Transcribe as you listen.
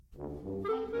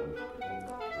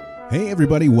Hey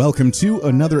everybody, welcome to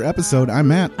another episode. I'm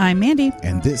Matt. I'm Mandy.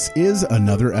 And this is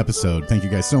another episode. Thank you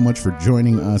guys so much for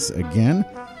joining us again.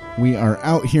 We are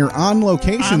out here on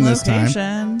location this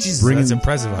time. Jesus, that's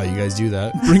impressive how you guys do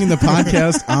that. Bringing the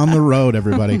podcast on the road,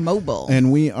 everybody. Mobile.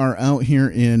 And we are out here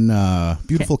in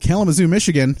beautiful Kalamazoo,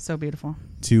 Michigan. So beautiful.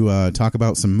 To talk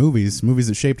about some movies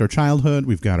that shaped our childhood.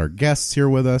 We've got our guests here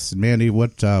with us. Mandy,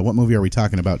 what movie are we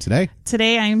talking about today?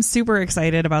 Today, I'm super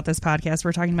excited about this podcast.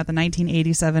 We're talking about the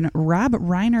 1987 Rob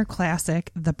Reiner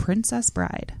classic, The Princess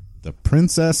Bride. The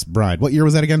Princess Bride. What year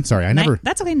was that again? Sorry,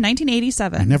 That's okay,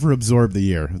 1987. I never absorbed the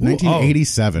year.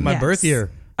 1987. My Yes. birth year.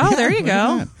 Oh, Yeah, there you look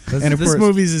go. at that. And of This course,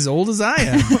 movie's as old as I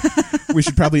am. we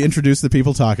should probably introduce the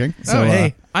people talking. So,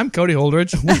 hey, I'm Cody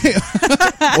Holdridge.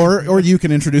 or you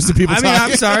can introduce the people I mean,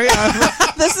 talking. I'm sorry.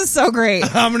 This is so great.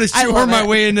 I'm going to I shoehorn love my it.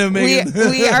 way into making...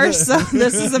 We are so,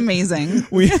 this is amazing.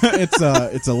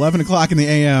 It's 11 o'clock in the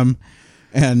a.m.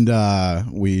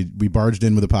 and we barged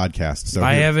in with a podcast. So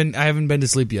I here- haven't been to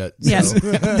sleep yet. So.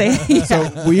 Yes.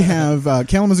 So we have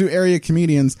Kalamazoo area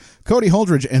comedians Cody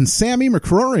Holdridge and Sammy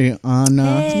McCrory on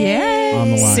Yay.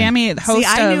 on the line. Sammy, host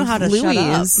I knew of how to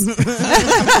Louise.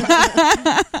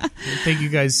 shut Thank you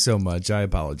guys so much. I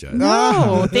apologize.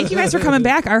 Oh, thank you guys for coming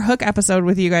back. Our Hook episode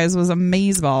with you guys was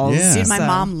amazeballs. Yeah. Dude, my So-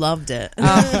 mom loved it.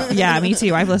 Yeah, me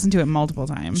too. I've listened to it multiple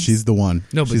times. She's the one.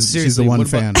 No, but she's seriously, the one what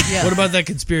fan. about, what about that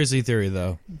conspiracy theory,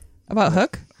 though? About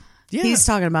Hook? Yeah. He's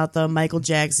talking about the Michael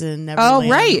Jackson Neverland Oh,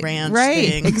 right. Ranch Right.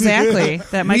 thing. Exactly.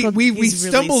 That Michael. we he's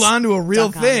really stumbled onto a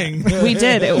real stuck on thing. We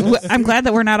did. I'm glad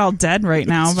that we're not all dead right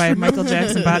now by Michael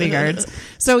Jackson bodyguards.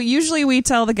 So usually we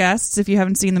tell the guests, if you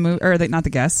haven't seen the movie, or not the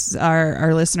guests,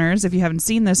 our listeners, if you haven't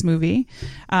seen this movie,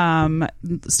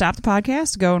 stop the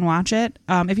podcast, go and watch it.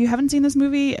 If you haven't seen this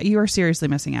movie, you are seriously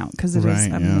missing out because it is Right,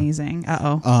 yeah. amazing.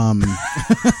 Uh-oh.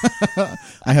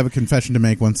 I have a confession to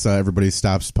make once everybody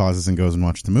stops, pauses, and goes and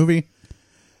watches the movie.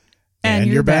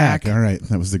 And you're back. All right.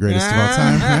 That was the greatest of all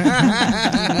time,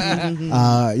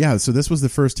 right? Yeah, so this was the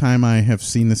first time I have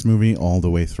seen this movie all the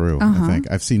way through, I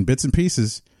think. I've seen bits and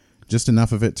pieces, just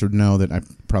enough of it to know that I'm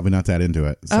probably not that into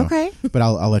it. So. Okay. But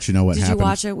I'll let you know what Did happens. you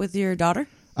watch it with your daughter?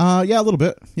 Yeah, a little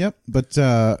bit. Yep. But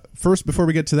first, before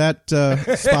we get to that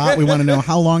spot, we want to know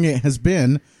how long it has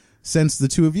been since the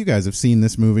two of you guys have seen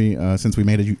this movie, since we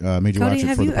made you watch Cody, it for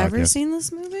have the you podcast. ever seen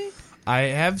this movie? I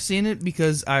have seen it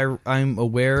because I'm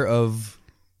aware of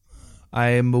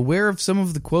some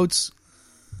of the quotes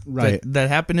Right. that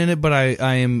happen in it, but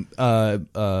I am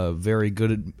very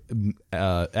good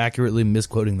at accurately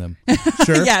misquoting them.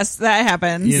 Sure. Yes, that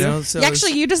happens. You know, so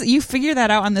actually, you figure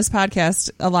that out on this podcast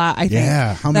a lot. I think.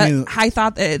 Yeah, how That many- I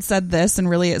thought that it said this, and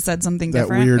really it said something That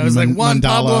different. weird I was like, Juan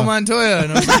Pablo mandala. Montoya,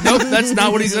 and I was like, nope, that's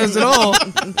not what he says at all.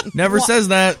 Never says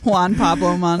that. Juan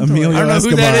Pablo Montoya. Emilio I don't know who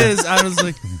Escobar. that is. I was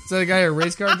like, is that a guy, a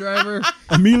race car driver?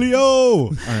 Emilio.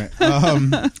 All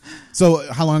right.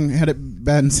 So how long had it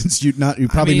been since you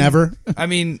probably never I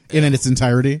mean, in its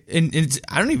entirety? I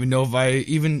don't even know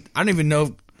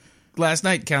if last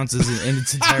night counts as in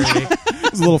its entirety.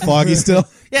 It's a little foggy still.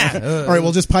 Yeah. All right.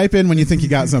 Well, just pipe in when you think you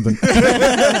got something.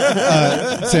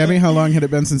 Sammy, how long had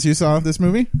it been since you saw this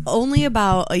movie? Only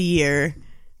about a year.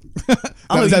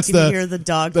 That's you can the- hear the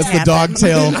dog. That's the tapping. dog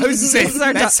tail. I was saying,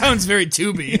 our that sounds very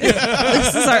Tubi.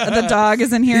 The dog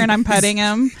is in here, and I'm petting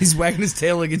him. He's wagging his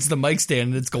tail against the mic stand,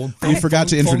 and it's going. You forgot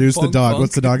to introduce the dog.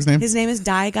 What's the dog's name? His name is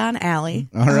Diagon Alley.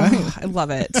 All right. Oh, I love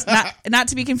it. Not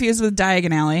to be confused with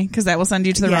Diagon Alley, because that will send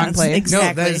you to the Yes, wrong place.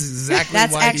 exactly. No, that's exactly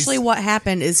That's why actually what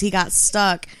happened. Is he got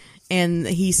stuck and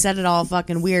he said it all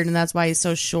fucking weird, and that's why he's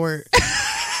so short.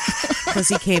 Because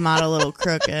he came out a little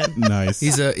crooked. Nice.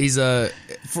 He's a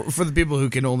for the people who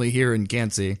can only hear and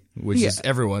can't see, which is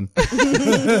everyone.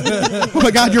 Oh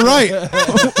my God, you're right.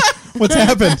 What's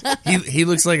happened? He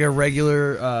looks like a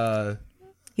regular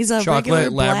He's a chocolate regular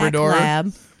black Labrador.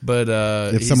 lab. But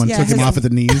If someone took him off at the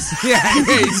knees. yeah,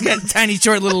 he's got tiny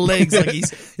short little legs, like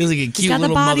he's like a cute He's got the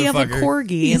little body of a motherfucker.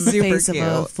 corgi in the super face cute.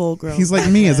 of a full-grown. He's like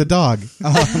me as a dog.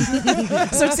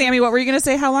 So, Sammy, what were you going to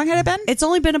say? How long had it been? It's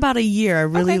only been about a year. I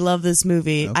really Okay. love this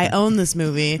movie. I own this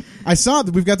movie. I saw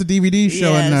that we've got the DVD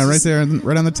showing Yes. right there,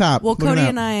 right on the top. Well, Look at Cody that.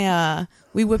 and I,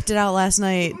 we whipped it out last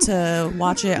night to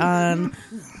watch it on.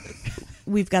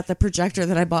 We've got the projector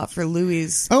that I bought for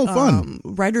Louis' Oh, fun.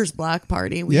 writer's block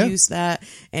party. We Yeah. used that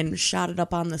and shot it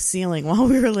up on the ceiling while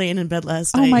we were laying in bed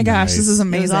last night. Oh my gosh, Nice. this is It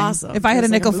amazing. was awesome. If I It had a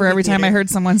was like nickel a for every movie time I theater. heard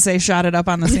someone say "shot it up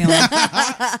on the ceiling,"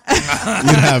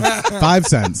 You'd have 5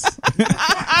 cents.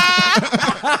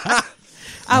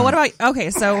 What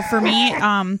about so for me,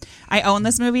 I own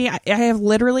this movie. I have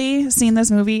literally seen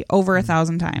this movie over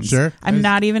 1,000 times. Sure. I'm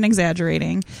not even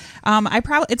exaggerating.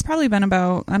 It's probably been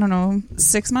about, I don't know,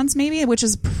 6 months maybe, which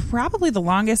is probably the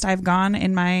longest I've gone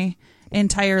in my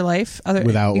entire life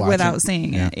without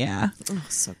seeing it. Yeah. Oh,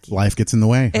 so cute. Life gets in the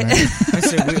way. Right? I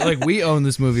say we own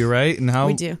this movie, right? And how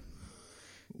We do.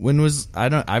 When was I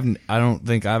don't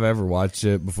think I've ever watched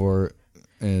it before.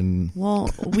 And Well,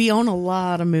 we own a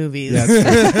lot of movies. Yeah,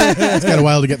 it's got a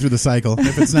while to get through the cycle.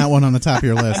 If it's not one on the top of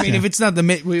your list, I mean, if it's not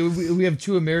we have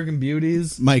 2 American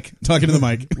Beauties. Mike talking to the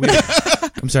mic.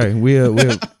 I'm sorry, we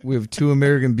have 2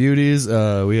 American Beauties.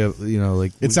 We have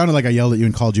It sounded like I yelled at you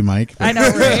and called you Mike. I know,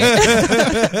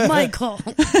 right? Michael.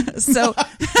 So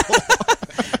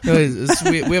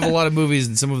we have a lot of movies,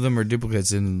 and some of them are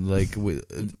duplicates. And that's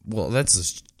a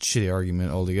shitty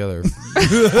argument altogether. I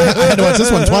had to watch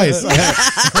this one twice. I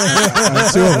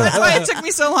had 2 of them. that's why it took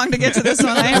me so long to get to this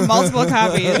one. I have multiple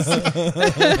copies.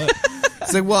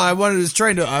 It's like, well, I was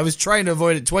trying to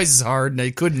avoid it twice as hard, and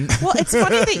I couldn't. Well, it's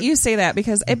funny that you say that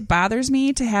because it bothers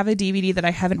me to have a DVD that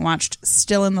I haven't watched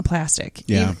still in the plastic.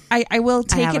 Yeah. I will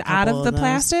take have it a out couple of the of those.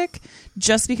 plastic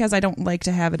just because I don't like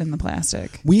to have it in the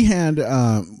plastic. We had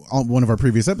one of our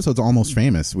previous episodes, Almost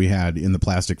Famous. We had in the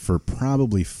plastic for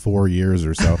probably 4 years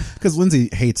or so because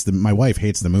Lindsay my wife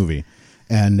hates the movie.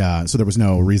 And so there was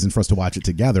no reason for us to watch it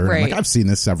together. Right. Like, I've seen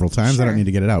this several times. I Sure. don't need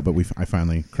to get it out. But I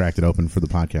finally cracked it open for the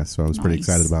podcast, so I was pretty Nice.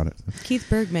 excited about it. Keith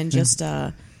Bergman just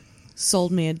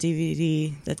sold me a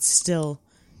DVD that's still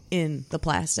in the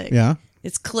plastic. Yeah?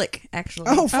 It's Click, actually.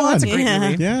 Oh, fun. that's a great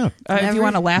movie. Yeah. If Never- you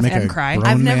want to laugh Make a and cry. grown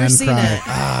I've never man seen cry. it.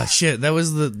 Ah, shit. That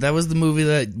was the movie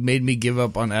that made me give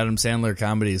up on Adam Sandler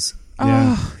comedies.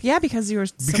 Yeah. Oh, yeah, because you were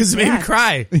so Because it made me sad.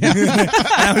 cry. And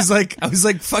I was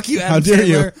like, fuck you, Adam How dare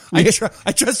you. Sandler.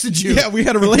 I trusted you. Yeah, we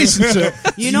had a relationship.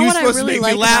 You know what I supposed really to make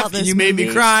like me laugh, about this and you made me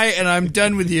movie? cry, and I'm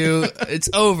done with you. It's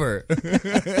over.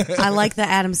 I like that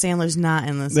Adam Sandler's not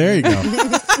in this. There you go.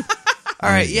 All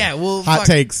right, yeah. Well, Hot fuck.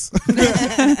 takes.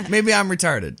 Maybe I'm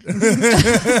retarded.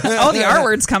 Oh, the R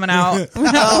word's coming out.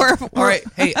 All right.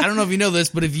 Hey, I don't know if you know this,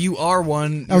 but if you are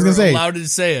one, I was you're gonna say. allowed to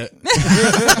say it.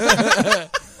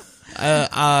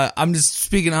 I'm just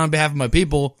speaking on behalf of my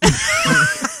people.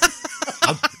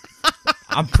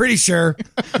 I'm pretty sure.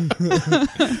 I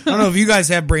don't know if you guys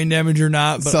have brain damage or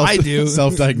not, but I do.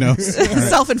 Self-diagnosed. All right.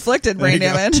 Self-inflicted brain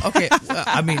damage. Okay,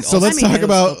 I mean, So let's I mean, talk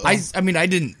about. I mean, I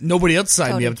didn't. Nobody else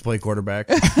signed me up to play quarterback.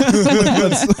 All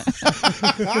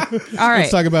right.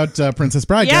 Let's talk about Princess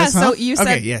Bride, Yeah, guys. Huh? so you said,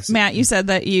 Okay, yes. Matt, you said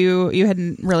that you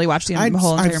hadn't really watched the whole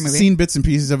entire I've movie. seen bits and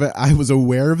pieces of it. I was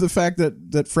aware of the fact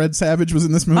that Fred Savage was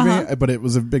in this movie, Uh-huh. but it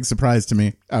was a big surprise to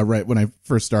me right when I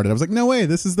first started. I was like, no way,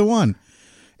 this is the one.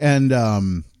 And I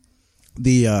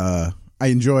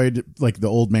enjoyed like the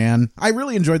old man. I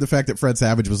really enjoyed the fact that Fred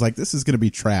Savage was like, this is going to be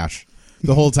trash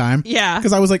the whole time. Yeah.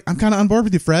 Because I was like, I'm kind of on board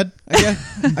with you, Fred.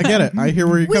 I get it. I hear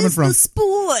where you're coming Where's from. the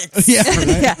sports? Yeah. Right.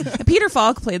 yeah, Peter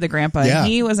Falk played the grandpa. Yeah. And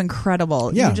he was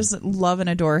incredible. Yeah. You just love and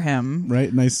adore him.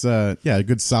 Right. Nice. A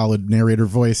good solid narrator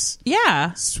voice.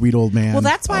 Yeah. Sweet old man. Well,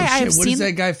 that's why I've What seen. is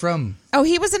that guy from? Oh,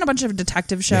 he was in a bunch of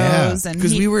detective shows, Yeah. and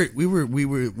Because he,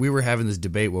 we were having this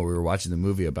debate while we were watching the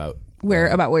movie about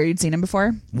where you'd seen him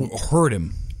before. heard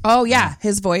him. Oh yeah,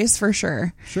 his voice for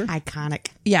sure. Iconic.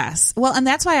 Yes. Well, and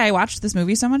that's why I watched this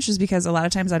movie so much, is because a lot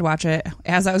of times I'd watch it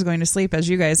as I was going to sleep, as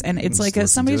you guys, and it's like listen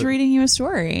somebody's to it. reading you a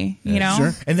story, you know?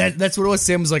 Sure. And that's what it was.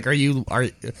 Sam was like,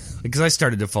 because I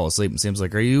started to fall asleep, and Sam's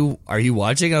like, are you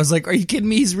watching? I was like, are you kidding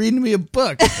me? He's reading me a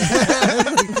book.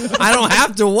 I don't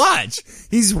have to watch.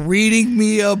 He's reading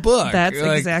me a book. That's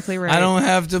Like, exactly right. I don't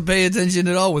have to pay attention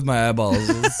at all with my eyeballs.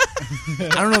 I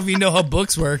don't know if you know how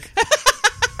books work,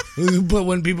 but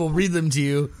when people read them to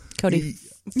you, Cody.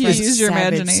 You Fred used your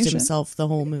savaged imagination. himself the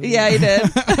whole movie. Yeah, he did.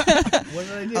 what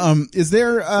did I do? Is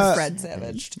there Fred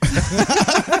Savage.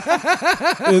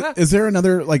 is there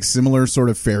another like similar sort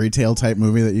of fairy tale type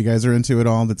movie that you guys are into at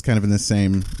all? That's kind of in the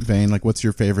same vein. Like, what's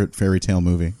your favorite fairy tale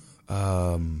movie?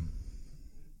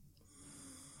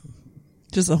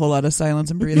 Just a whole lot of silence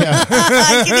and breathing.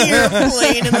 I can hear a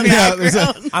plane in the Yeah, there's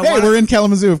a- background. we're in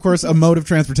Kalamazoo. Of course, a mode of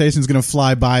transportation is going to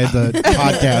fly by the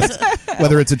podcast,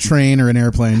 whether it's a train or an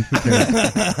airplane. Who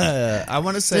cares? I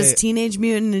want to say Does Teenage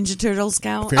Mutant Ninja Turtles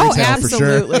count? Fairy Oh, tale for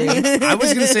sure. absolutely. I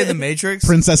was going to say The Matrix.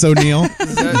 Princess O'Neill,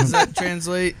 Does that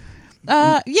translate?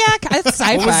 Yeah, it's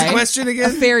sci-fi. What was the question A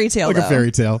again? fairy tale, like though. a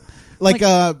fairy tale. Like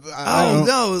I don't Oh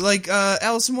know. no, like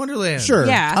Alice in Wonderland. Sure.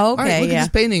 Yeah. Oh, All right, okay, look at yeah. this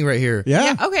painting right here.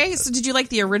 Yeah. Yeah. Okay. So, did you like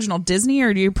the original Disney,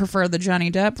 or do you prefer the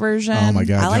Johnny Depp version? Oh my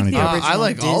God, I like Johnny the Depp. original I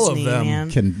like all of Disney, them. Man.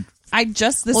 Can I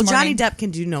just this Well, morning. Johnny Depp can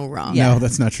do no wrong. Yeah. No,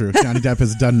 that's not true. Johnny Depp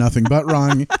has done nothing but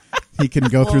wrong. He can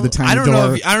go through the tiny I don't door.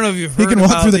 know. I don't know if you've heard. He can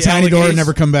walk about through the tiny door and allegations.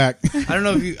 never come back. I don't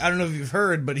know if you've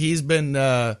heard, but he's been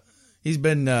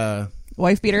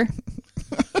Wife beater.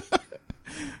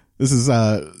 This is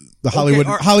the Hollywood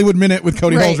or- Hollywood Minute with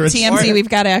Cody Right. Holdridge. TMZ, we've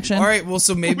got action. All right. Well,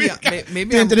 so maybe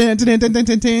maybe Dun, I'm, dun, dun, dun, dun, dun,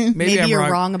 dun, dun. maybe I'm you're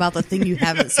wrong about the thing you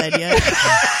haven't said yet.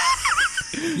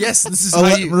 Yes, this is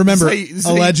how you Remember, this is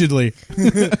how you- allegedly,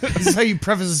 This is how you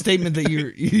preface a statement that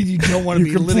you don't want to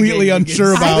be you're completely litigating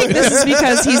unsure against. I about. think this is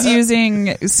because he's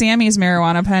using Sammy's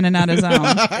marijuana pen and not his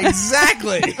own.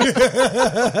 Exactly.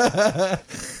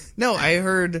 No, I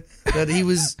heard that he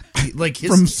was like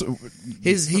From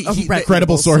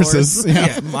credible sources.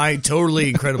 Yeah. my totally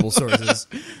incredible sources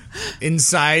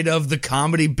inside of the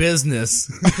comedy business.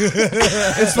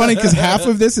 It's funny because half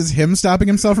of this is him stopping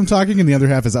himself from talking, and the other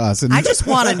half is us. And I just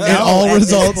want to know. it all at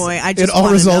results. This point. I just It all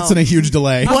wanna results know. in a huge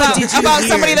delay. What did you About hear?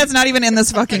 somebody that's not even in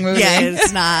this fucking movie. Yeah,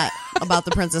 it's not about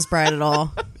the Princess Bride at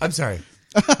all. I'm sorry.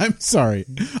 I'm sorry.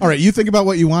 All right, you think about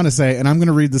what you want to say, and I'm going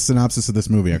to read the synopsis of this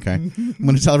movie, okay? I'm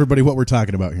going to tell everybody what we're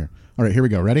talking about here. All right, here we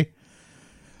go. Ready?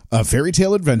 A fairy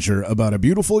tale adventure about a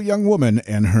beautiful young woman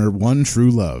and her one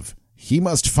true love. He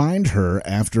must find her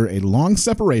after a long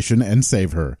separation and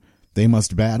save her. They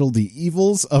must battle the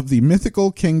evils of the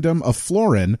mythical kingdom of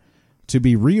Florin to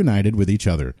be reunited with each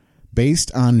other.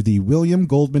 Based on the William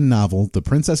Goldman novel The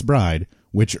Princess Bride,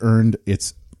 which earned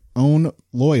its own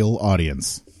loyal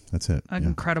audience. That's it. Yeah.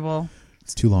 Incredible.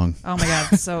 It's too long. Oh my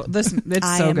god. So it's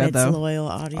I so am good its though. loyal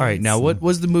audience. All right, now what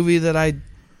was the movie that I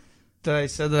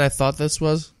said that I thought this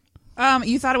was?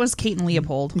 You thought it was Kate and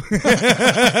Leopold, which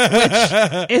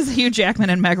is Hugh Jackman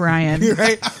and Meg Ryan.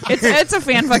 Right? It's a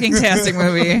fan fucking tastic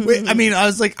movie. Wait, I mean, I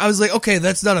was like, okay,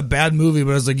 that's not a bad movie,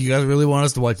 but I was like, you guys really want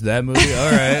us to watch that movie?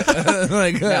 All right.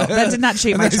 Like, No, that did not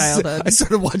shape my I childhood.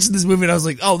 started watching this movie and I was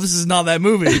like, oh, this is not that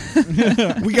movie.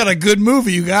 We got a good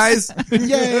movie, you guys.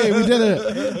 Yay, we did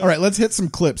it. All right, let's hit some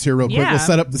clips here real quick. Yeah. We'll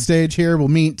set up the stage here. We'll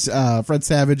meet Fred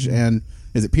Savage and,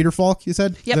 is it Peter Falk, you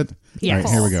said? Yep. All right,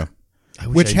 here we go.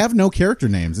 Which have no character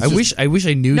names. It's I just wish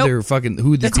I knew Nope. their fucking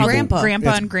who the It's people. Grandpa. Grandpa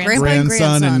it's and grandson.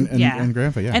 grandson and, grandson. Yeah. and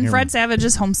grandpa. Yeah, And here Fred we go. Savage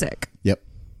is homesick. Yep.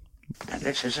 And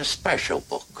this is a special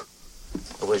book.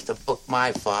 It was the book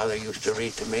my father used to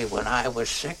read to me when I was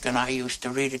sick, and I used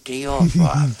to read it to your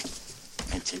father.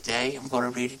 And today I'm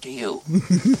going to read it to you.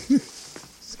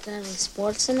 Is it got any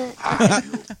sports in it? Are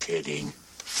you kidding?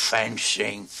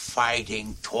 Fencing,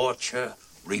 fighting, torture,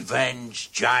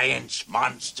 revenge, giants,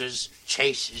 monsters,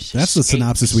 chases. That's the escapes,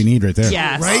 synopsis we need right there.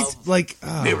 Yes. Right? Like,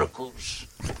 Miracles.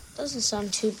 Doesn't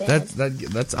sound too bad.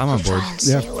 that's I'm on board. Try and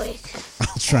stay Yeah. awake. I'll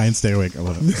try and stay awake. I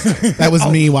love it. That was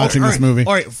me watching this movie.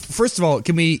 All right, first of all,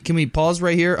 can we pause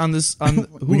right here on this? On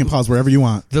We can pause wherever you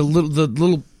want. the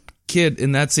little kid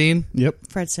in that scene. Yep.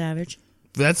 Fred Savage.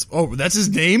 That's his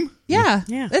name. Yeah.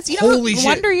 Yeah. It's Holy shit.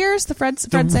 Wonder Years, the Fred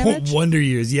The Savage. Wonder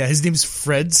Years. Yeah, his name's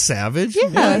Fred Savage. Yeah.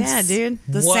 Oh, yeah, dude.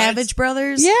 The What? Savage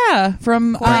Brothers. Yeah,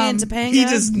 from Corey and Topanga. He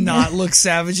does not look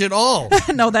savage at all.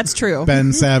 no, that's true.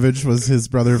 Ben Savage was his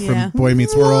brother from Yeah. Boy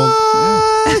Meets World.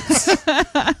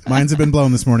 Yeah. Minds have been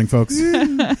blown this morning, folks.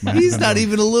 He's not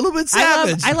even a little bit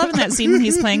savage. I love in that scene when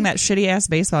he's playing that shitty ass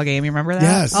baseball game. You remember that?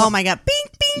 Yes. Oh my god.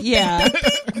 Bink, bink, Yeah.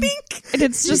 bink, bink. And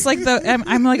it's just like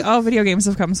I'm like, oh, video games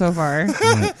have come so far.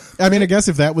 I mean, I guess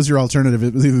if that was your alternative,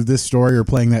 it was either this story or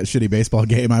playing that shitty baseball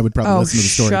game, I would probably Oh, listen to the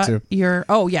story shut too. your.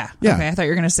 Oh yeah. Yeah. Okay, I thought you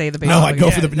were gonna say the No, baseball. I'd go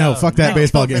game. for the fuck that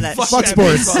baseball go game. for that Fuck that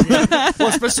sports. baseball game. Well,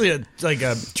 especially a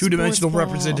two-dimensional ball.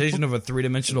 representation of a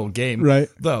three-dimensional game. Right.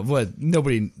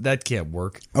 Nobody, that can't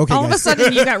work. Okay, All of a guys.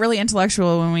 sudden, you got really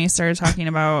intellectual when we started talking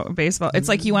about baseball. It's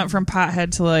like you went from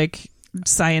pothead to like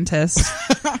scientist.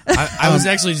 I was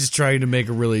actually just trying to make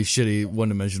a really shitty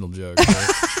one-dimensional joke.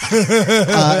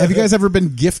 Have you guys ever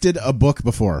been gifted a book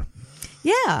before?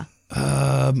 Yeah.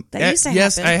 That used to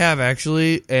yes, happen. I have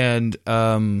actually, and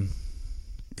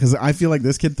Because I feel like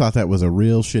this kid thought that was a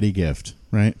real shitty gift,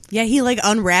 right? Yeah, he like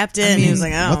unwrapped it and he was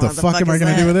like, oh, what the fuck am I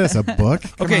going to do with this? A book?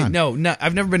 Come okay, on. no,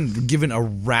 I've never been given a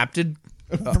wrapped book.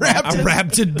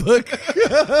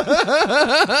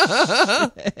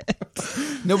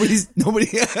 Nobody.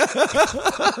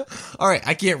 All right,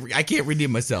 I can't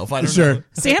redeem myself. I don't Sure. know.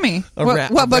 Sammy, A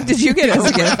what book did you get as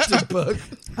a gift? Wrapped book.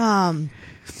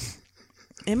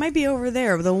 It might be over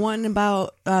there. The one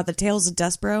about the Tales of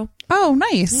Despero. Oh,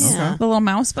 nice. Yeah. The little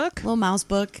mouse book. Little mouse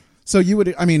book. So you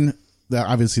would, I mean,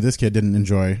 obviously this kid didn't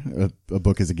enjoy a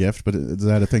book as a gift, but is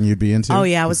that a thing you'd be into? Oh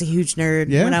yeah, I was a huge nerd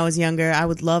Yeah? when I was younger. I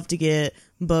would love to get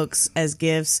books as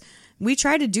gifts. We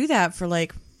try to do that for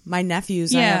like my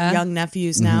nephews. I Yeah. have young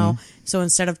nephews Mm-hmm. now. So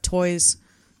instead of toys,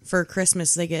 for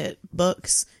Christmas they get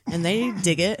books and they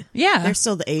dig it. Yeah. They're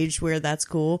still the age where that's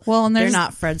cool. Well, and they're there's-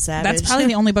 not Fred Savage. That's probably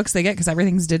the only books they get because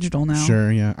everything's digital now.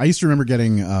 Sure, yeah. I used to remember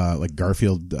getting like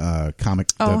Garfield comic,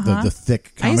 the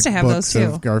thick comic I used to have books those,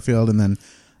 too. of Garfield, and then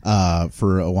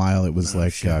for a while it was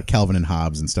Calvin and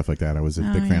Hobbes and stuff like that. I was a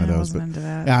big fan of yeah, I those. wasn't into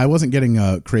that. Yeah, I wasn't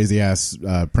getting crazy ass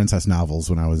princess novels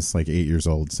when I was like 8 years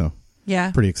old, so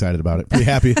Yeah. pretty excited about it. Pretty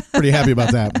happy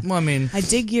about that. Well, I mean, I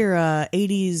dig your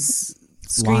 80s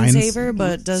Lines. screensaver,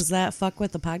 but does that fuck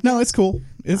with the podcast? No, it's cool.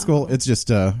 It's cool. It's just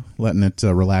letting it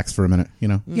relax for a minute, you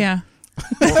know. Yeah.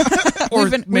 or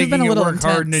we've making been a it little work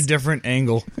hard in a intense. different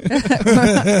angle.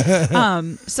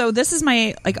 So this is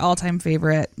my like all-time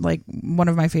favorite, like one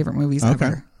of my favorite movies Okay.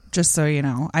 ever. Just so you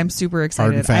know, I'm super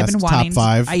excited. and fast, I've been top wanting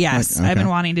five? yes, Like, I've been okay.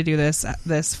 wanting to do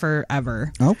this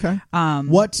forever. Okay.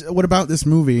 What about this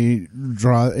movie?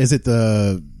 Is it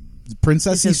the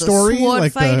princessy Is it the story? sword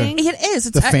like fighting? the It is.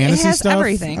 It's, the fantasy it has stuff?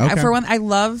 everything. Okay. For one, I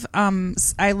love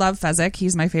Fezzik.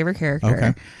 He's my favorite character.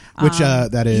 Okay. Which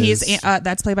that is He's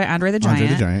that's played by Andre the Giant.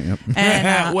 Andre the Giant. Yep.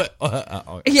 And What?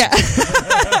 yeah,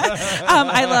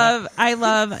 I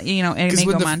love Inigo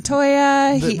when the-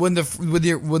 Montoya.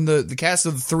 When the cast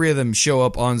of the three of them show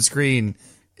up on screen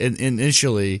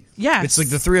initially, Yes. it's like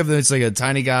the three of them. It's like a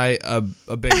tiny guy, a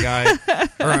big guy,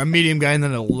 or a medium guy, and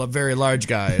then a very large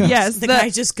guy. Yes, The guy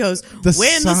just goes, The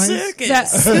win the size-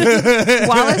 circus.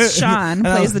 Wallace Shawn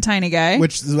plays the tiny guy.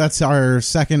 Which that's our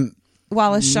second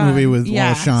Wallace Shawn movie with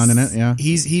yes. Wallace Shawn in it. Yeah.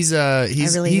 He's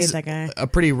really he's hate that guy. a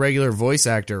pretty regular voice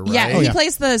actor, right? Yeah, he yeah.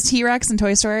 plays the T-Rex in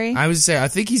Toy Story. I would say I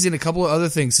think he's in a couple of other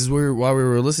things. Because while we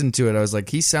were listening to it, I was like,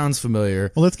 he sounds familiar.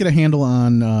 Well, let's get a handle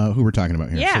on who we're talking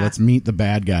about here. Yeah. So let's meet the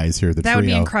bad guys here. The That trio. would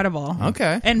be incredible.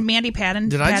 Okay. And Mandy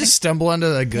Patinkin. Did I just stumble onto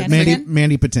a good Mandy- thing?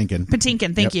 Mandy Patinkin.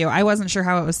 Patinkin, thank you. I wasn't sure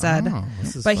how it was said. Oh,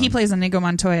 this is But he fun. plays Inigo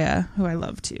Montoya, who I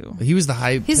love too. He was the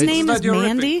high. His name is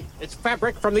Mandy. It's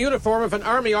fabric from the uniform of an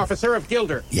army officer of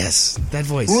Gilder. Yes, that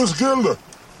voice. Who's Gilda?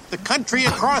 The country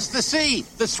across the sea,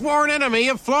 the sworn enemy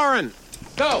of Florin.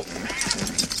 Go!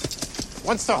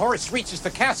 Once the horse reaches the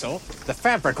castle, the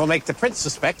fabric will make the prince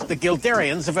suspect the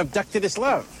Gilderians have abducted his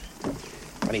love.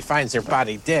 When he finds her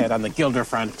body dead on the Gilder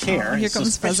frontier, Oh, here his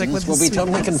comes Fezzik suspicions with will the be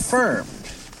totally sweetness. confirmed.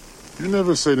 You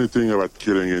never say anything about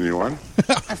killing anyone.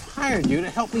 I've hired you to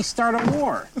help me start a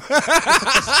war. It's a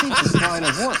prestigious line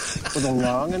of work with a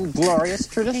long and glorious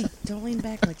tradition. Don't lean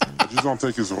back like that. I just don't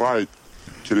think it's right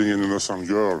killing an innocent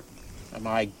girl. Am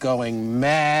I going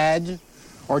mad?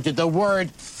 Or did the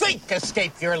word think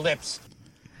escape your lips?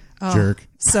 Jerk.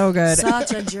 So good.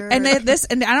 Such a jerk. And I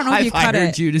don't know if I've you cut hired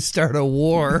it. you to start a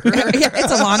war. Yeah,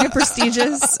 it's a long and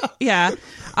prestigious. Yeah.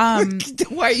 Why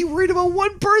are you worried about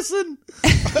one person?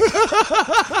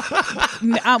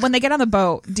 When they get on the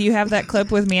boat, do you have that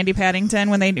clip with Mandy Paddington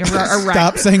when they are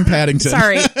Stop saying Paddington.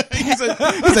 Sorry, He's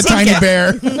a tiny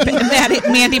bear.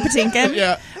 Mandy Patinkin.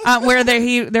 Yeah. Where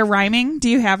they're rhyming. Do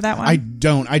you have that one? I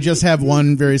don't. I just have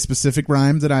one very specific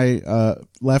rhyme that I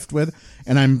left with,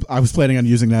 and I was planning on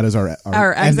using that as our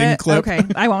ending exit. clip. Okay,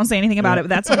 I won't say anything about it. But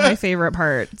that's one of my favorite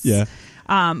parts. Yeah.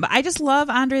 But I just love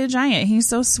Andre the Giant. He's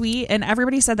so sweet, and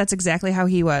everybody said that's exactly how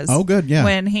he was. Oh, good, yeah.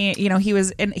 When he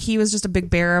was just a big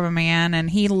bear of a man, and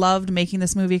he loved making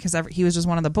this movie because he was just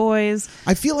one of the boys.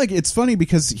 I feel like it's funny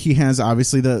because he has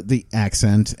obviously the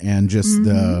accent and just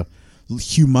the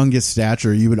humongous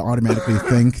stature. You would automatically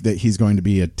think that he's going to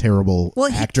be a terrible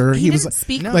actor. He was didn't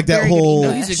speak like that very good whole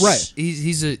English. right.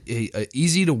 He's a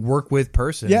easy to work with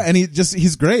person. Yeah, and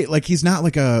he's great. Like he's not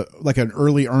like an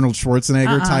early Arnold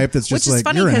Schwarzenegger type that's just Which is like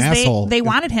funny you're an because asshole. they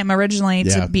wanted him originally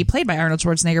Yeah. to be played by Arnold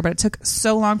Schwarzenegger, but it took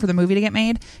so long for the movie to get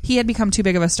made. He had become too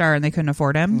big of a star, and they couldn't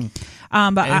afford him.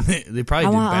 But And they probably I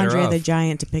did want better Andre off. the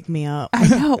Giant to pick me up. I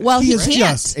know. Well, he he is can't.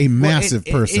 just a massive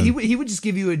person. He would just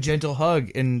give you a gentle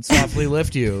hug and softly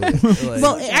lift you. Like,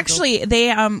 Well, actually, they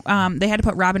had to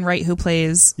put Robin Wright, who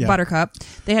plays Yeah. Buttercup.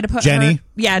 They had to put Jenny?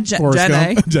 her, Forrest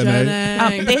Jenny. Gump.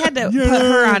 Jenny. They had to put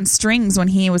her on strings when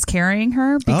he was carrying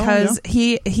her because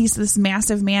he's this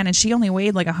massive man, and she only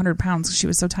weighed like 100 pounds because she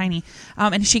was so tiny,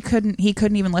 and he couldn't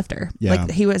even lift her. Yeah.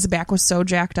 Like his back was so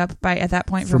jacked up at that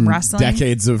point from wrestling,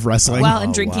 decades of wrestling. well,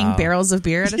 and drinking barrels of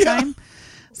beer at a time.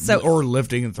 So or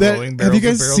lifting and That- throwing have barrels you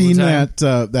guys of barrels seen at a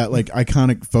time. that like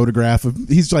iconic photograph of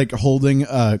he's like holding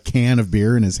a can of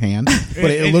beer in his hand, but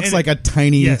it And- looks and- like a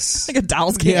tiny Yes. like a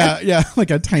doll's can. yeah,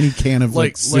 like a tiny can of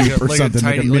like soup or something,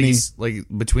 like a mini. like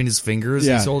between his fingers,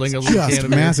 Yeah, he's holding a little just can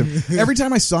of beer. massive. Every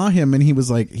time I saw him, and he was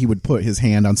like, he would put his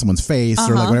hand on someone's face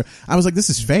or like whatever. I was like, this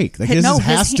is fake. Like No, his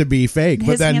has to be fake. But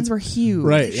his then, hands were huge.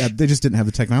 right? Yeah, they just didn't have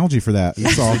the technology for that.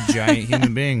 It's all A giant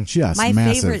human being. just My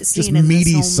massive. favorite Just scene in this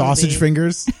meaty whole sausage movie-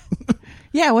 fingers.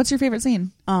 Yeah, what's your favorite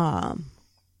scene?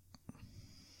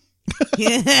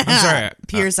 Yeah. I'm sorry.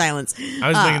 Pure silence. I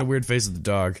was making a weird face at the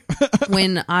dog.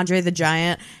 When Andre the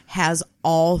Giant has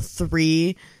all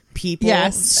three people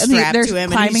Yes, and strapped they're to him,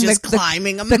 and climbing he's just the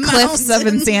climbing a the cliffs of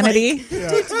mountain, insanity.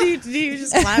 Like,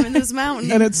 just climbing this mountain.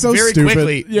 And it's so Very stupid.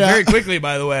 quickly. Yeah. Very quickly,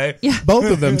 by the way.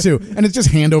 Both of them too, and it's just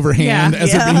hand over hand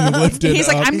as they're being lifted. He's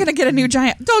like, up. I'm gonna get a new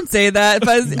giant. Don't say that,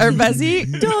 Buzzy.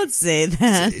 Don't say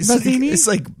that. It's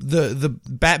like the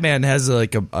Batman has a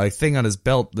thing on his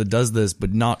belt that does this,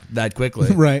 but not that quickly.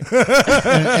 Right.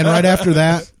 And right after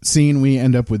that scene, we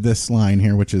end up with this line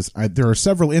here, which is there are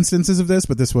several instances of this,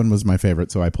 but this one was my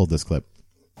favorite, so I pulled this clip.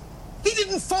 He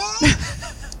didn't fall?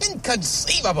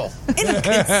 Inconceivable.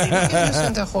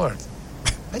 Inconceivable. The horde.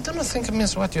 I don't think it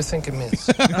means what you think it means.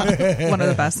 One of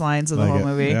the best lines of the Like whole it,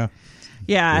 movie. yeah.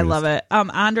 Yeah, I It is. love it.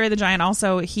 Andre the Giant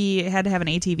also, he had to have an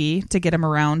ATV to get him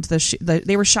around.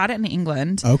 They were shot in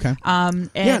England. Okay. And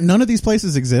Yeah, none of these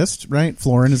places exist, right?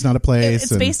 Florin is not a place.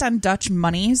 it's and based on Dutch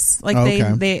monies. Like Okay.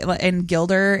 they and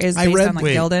Gilder is I based read- on like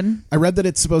wait. Gildan. I read that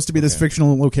it's supposed to be this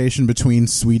fictional location between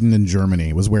Sweden and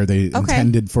Germany was where they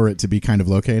intended for it to be kind of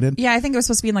located. Yeah, I think it was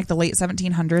supposed to be in like the late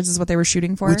 1700s is what they were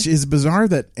shooting for. Which is bizarre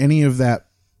that any of that.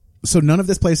 So none of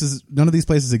these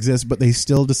places exist, but they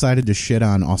still decided to shit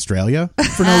on Australia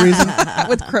for no reason.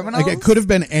 with criminals. Like it could have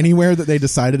been anywhere that they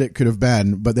decided it could have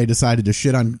been, but they decided to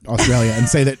shit on Australia and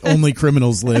say that only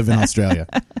criminals live in Australia.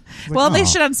 Well, they oh.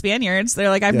 shit on Spaniards. They're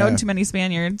like, I've Yeah. known too many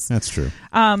Spaniards. That's true.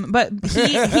 But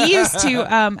he used to,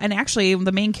 and actually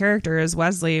the main character is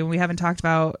Wesley. We haven't talked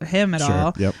about him at Sure,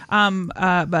 all. yep.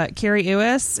 But Carrie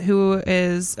Elwes, who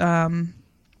is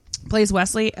plays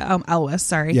Wesley Elwes.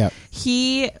 Sorry. Yeah.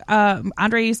 He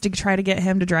Andre used to try to get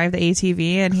him to drive the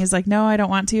ATV, and he's like, no, I don't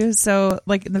want to. So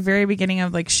like in the very beginning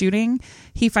of like shooting,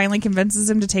 he finally convinces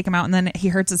him to take him out, and then he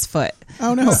hurts his foot.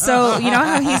 Oh no. So you know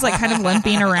how he's like kind of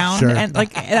limping around, Sure. and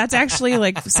like that's actually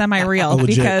like A semi-real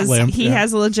legit because limp, he yeah.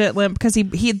 has a legit limp because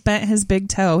he had bent his big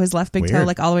toe, his left big toe, Weird.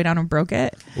 like all the way down and broke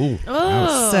it. Ooh.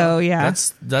 So yeah,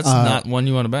 That's not one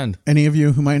you want to bend. Any of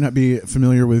you who might not be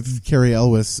familiar with Carrie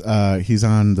Elwes, he's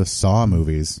on the Saw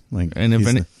movies. Like, And if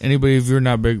he's anybody, if you're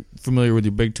not familiar with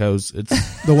your big toes,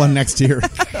 it's the one next to your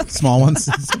small ones.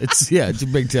 it's your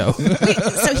big toe. Wait,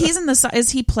 so he's in the. Is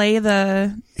he play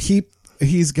the?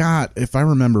 He's got, if I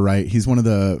remember right, he's one of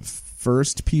the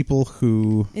first people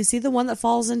who Is he the one that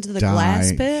falls into the die.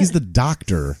 glass pit? He's the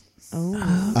doctor.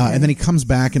 Oh. And then he comes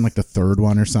back in like the third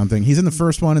one or something. He's in the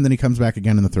first one, and then he comes back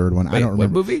again in the third one. I Wait, don't what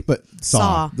remember. movie? But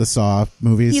Saw. The Saw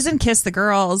movies. He's in Kiss the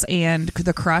Girls and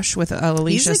The Crush with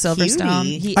Alicia He's a Silverstone.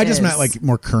 cutie. He I just is. meant like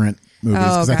more current movies Oh,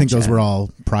 because I think those gotcha. were all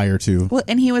prior to. Well,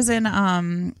 and he was in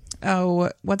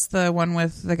what's the one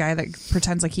with the guy that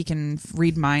pretends like he can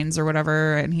read minds or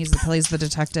whatever, and he plays the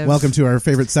detective. Welcome to our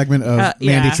favorite segment of Mandy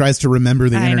yeah. tries to remember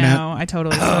the I internet. know. I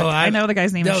totally. I know the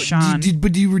guy's name is Sean.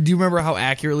 But do you remember how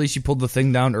accurately she pulled the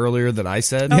thing down earlier that I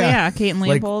said? Oh yeah, Kate and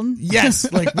Like, Leopold.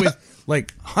 yes, like with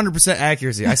like 100%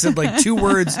 accuracy. I said like two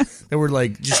words that were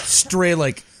like just straight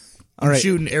like I'm All right.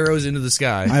 shooting arrows into the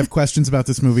sky. I have questions about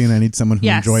this movie, and I need someone who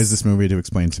Yes. enjoys this movie to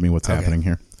explain to me what's happening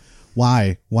here.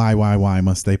 Why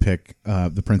must they pick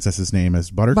the princess's name as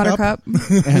Buttercup?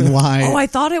 Buttercup. And why? Oh, I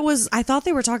thought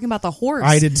they were talking about the horse.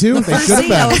 I did too. The They first should have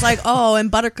scene, I been. was like, oh, and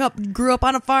Buttercup grew up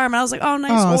on a farm, and I was like, oh,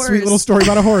 nice Oh, horse. sweet little story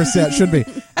about a horse. Yeah, it should be.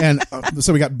 And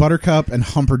so we got Buttercup and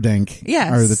Humperdinck.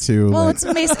 Yes. Are the two? Well, like-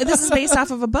 this is based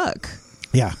off of a book.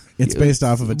 yeah, it's based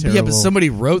off of a terrible. yeah, but somebody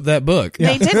wrote that book.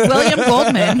 They did. William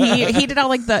Goldman. He did all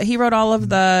like he wrote all of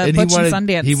the And Butch and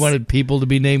Sundance. he wanted people to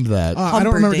be named that. I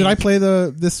don't remember. Did I play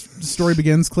this story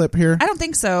begins clip here? I don't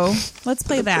think so. Let's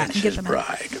play that and get Princess them.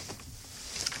 Bride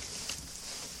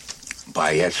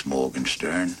by S.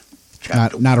 Morgenstern.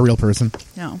 Chapter Not a real person.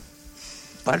 No.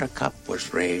 Buttercup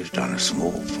was raised on a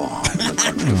small farm in the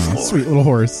country of Oh, Florida. sweet little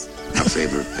horse. Her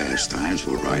favorite pastimes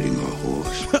were riding her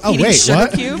horse. Oh Eating wait, sugar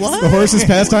what? cubes? The horse's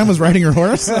pastime was riding her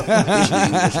horse. His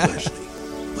name was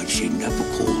Wesley, but she never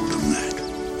called him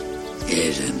that.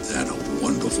 Isn't that a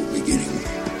wonderful beginning?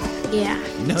 Yeah,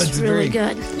 No, it's it's really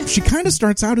very- good. She kind of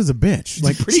starts out as a bitch.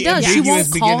 Like pretty She does. She ambiguous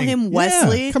won't call beginning. him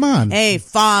Wesley. Yeah, come on. Hey,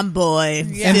 farm boy,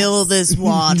 fill this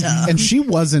water. and she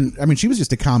wasn't. I mean, she was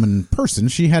just a common person.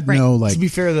 She had no like. To be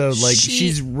fair though, like She-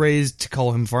 she's raised to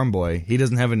call him Farm Boy. He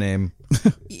doesn't have a name.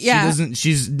 Yeah.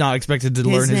 She's not expected to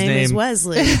learn his his name is name.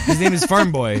 Wesley. His name is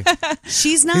Farm Boy.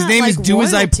 She's not. His name like, is Do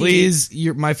As I royalty. Please.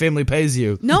 My family pays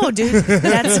you. No, dude,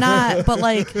 that's not. But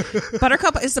like,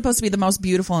 Buttercup is supposed to be the most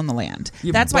beautiful in the land.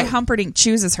 That's why but- Humperdinck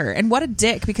chooses her. And what a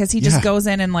dick, because he just Yeah. goes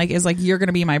in and like is like, you're going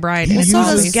to be my bride. He And uses- so it's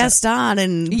does always- Gaston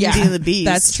and Yeah, Beauty and the Beast.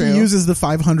 that's true. He uses the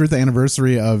 500th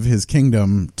anniversary of his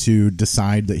kingdom to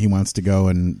decide that he wants to go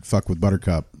and fuck with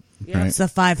Buttercup Right? It's the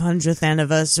 500th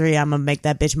anniversary. I'm gonna make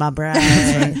that bitch my bride. I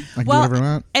can do whatever I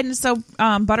want. And so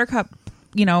Buttercup,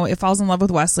 it falls in love with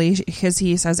Wesley because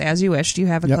he says, "As you wish." Do you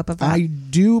have a Yep, clip of that? I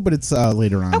do, but it's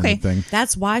later on. Okay. In the thing.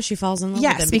 That's why she falls in love with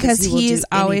Yes, him. because he will he's do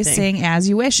always anything. saying "as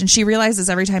you wish," and she realizes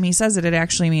every time he says it, it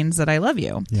actually means that I love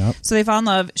you. Yep. So they fall in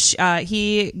love.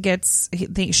 She thinks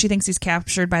he's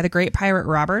captured by the great pirate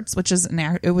Roberts, which is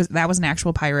that was an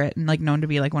actual pirate and known to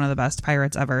be one of the best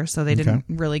pirates ever. So they didn't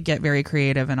really get very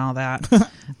creative and all that.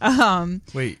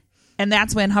 Wait. And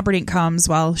that's when Humperdinck comes.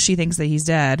 Well, she thinks that he's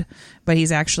dead, but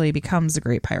he's actually becomes the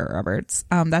great pirate Roberts.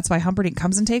 That's why Humperdinck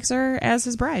comes and takes her as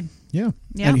his bride. Yeah.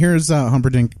 Yeah. And here's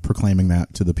Humperdinck proclaiming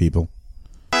that to the people.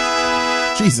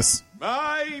 Jesus.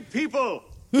 My people,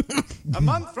 a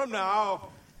month from now,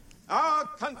 our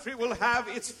country will have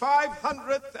its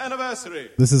 500th anniversary.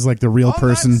 This is the real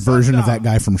person version of that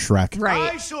guy from Shrek.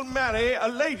 I shall marry a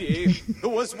lady who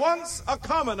was once a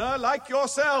commoner like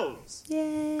yourselves.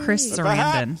 Chris But Sarandon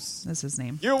perhaps is his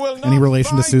name. You will not Any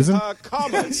relation to find Susan? her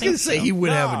common. I was going to say he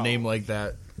would have a Now, name like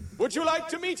that. Would you like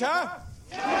to meet her?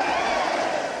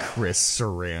 Chris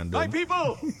Sarandon. My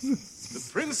people, the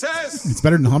princess. It's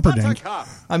better than Humperdinck. Buttercup.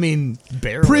 I mean,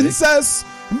 barely. Princess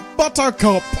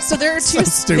Buttercup. So there are two.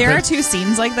 stupid. There are two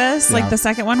scenes like this. Yeah. The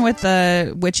second one with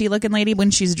the witchy-looking lady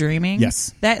when she's dreaming.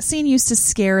 Yes. That scene used to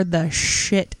scare the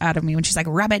shit out of me when she's like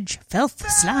rubbish, filth,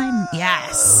 slime.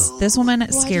 Yes, this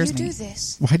woman scares me.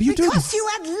 this? Why do you do Because this? you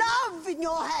had love in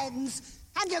your hands,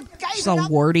 and you gave She's it all up.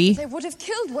 warty. They would have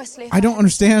killed Wesley. I don't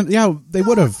understand. Yeah, they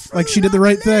would have. She did the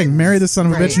right thing. Marry this son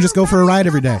of a bitch and just go for a ride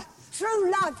every day.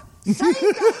 True love. Saved her in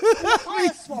the fire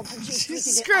swamp, and she treated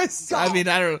it like God. I mean,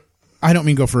 I don't. I don't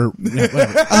mean go for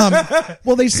whatever.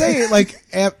 Well, they say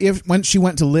if when she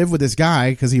went to live with this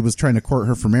guy because he was trying to court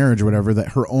her for marriage or whatever, that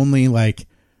her only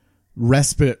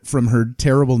respite from her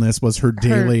terribleness was her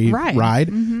daily ride.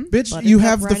 Mm-hmm. Bitch, Buttercup you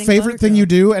have the riding favorite thing Buttercup. you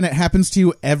do, and it happens to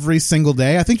you every single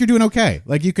day. I think you're doing okay.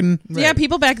 You can. Yeah,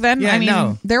 people back then. Yeah, I mean,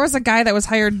 no. there was a guy that was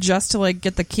hired just to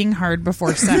get the king hard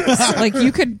before sex.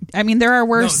 You could. I mean, there are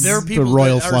No, there there are people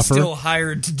royal that are fluffer. still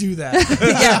hired to do that.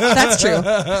 yeah, that's true.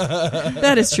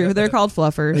 That is true. They're called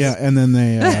fluffers. Yeah, and then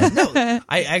they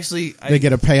They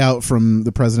get a payout from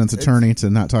the president's attorney to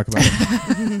not talk about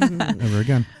it ever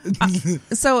again.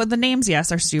 So the names,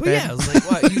 yes, are stupid. But yeah, I was like,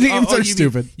 what? The names are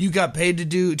stupid. You got paid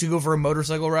to go for a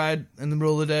motorcycle ride in the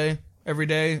middle of the day every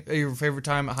day at your favorite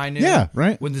time at high noon. Yeah,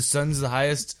 right. When the sun's the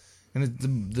highest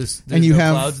and there's And you no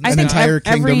have clouds in I the an think sky. entire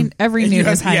kingdom. every And noon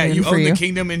you is high noon you for own you. the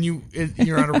kingdom and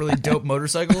you're on a really dope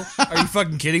motorcycle. Are you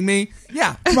fucking kidding me?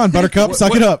 Yeah. Come on, Buttercup,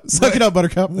 suck it up. Suck it up,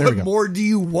 Buttercup. There What we go. more do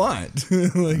you want? All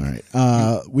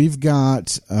right. We've got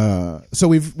so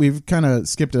we've kind of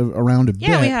skipped around a bit.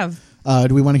 Yeah, we have.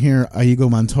 Do we want to hear Inigo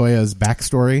Montoya's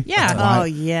backstory? Yeah. Why, Oh,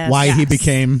 yes. Why he Yes.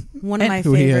 became One of my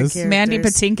who he favorite is. characters. Mandy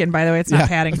Patinkin, by the way, it's not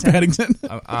Paddington. Paddington.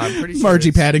 I'm pretty sure Margie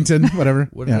it's- Paddington, whatever.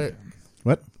 What Yeah. did it?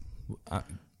 What?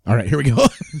 All right, here we go.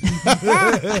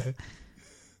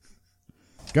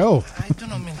 Go. I do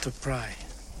not mean to pry,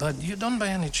 but you don't by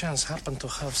any chance happen to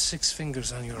have 6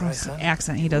 fingers on your right hand?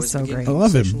 Accent, he does so great. I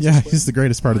love him. Yeah, he's the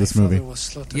greatest part of this My movie. father was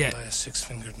slaughtered Yeah. by a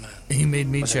 6-fingered man. He made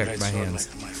me But a check great my sword hands.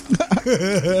 maker, my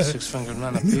father. 6-fingered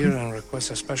man appeared and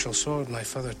requests a special sword. My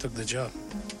father took the job.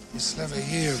 He slept a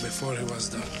year before he was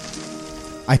done.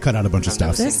 I cut out a bunch of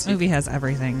stuff. This movie has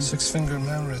everything. 6-fingered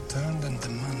man returned and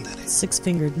demanded it.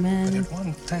 6-fingered But man. at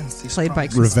 1/10 his Played by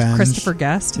promise, Revenge. Christopher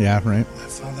Guest. Yeah, right. my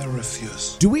father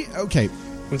refused. Do we? Okay,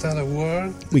 Without a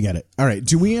word, we get it. All right.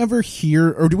 Do we ever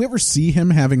hear or do we ever see him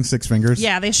having 6 fingers?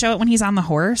 Yeah, they show it when he's on the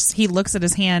horse. He looks at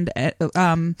his hand.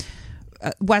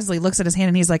 Wesley looks at his hand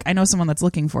and he's like, "I know someone that's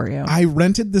looking for you." I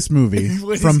rented this movie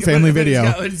When from he's- Family when he's Video,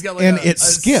 got- when he's got like and a it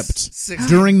skipped 6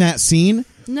 during that scene.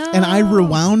 No. And I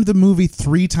rewound the movie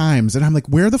 3 times, and I'm like,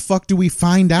 where the fuck do we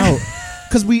find out?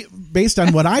 Because based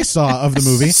on what I saw of the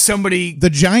movie, Somebody the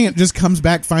giant just comes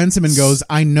back, finds him, and goes,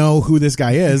 "I know who this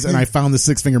guy is, and I found the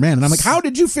 6-finger man." And I'm like, how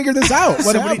did you figure this out? What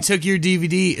Somebody happened? took your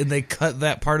DVD and they cut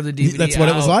that part of the DVD. That's what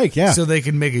it was out like, yeah. so they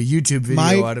can make a YouTube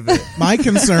video out of it. My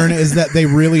concern is that they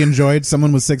really enjoyed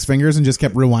someone with 6 fingers and just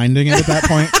kept rewinding it at that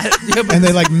point, Yeah, but and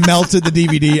they melted the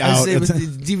DVD I out. say, but the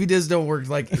DVDs don't work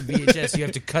like VHS. You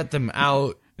have to cut them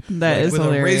out. That is with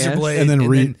hilarious. a razor blade And then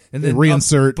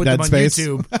reinsert put dead them on space.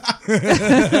 YouTube.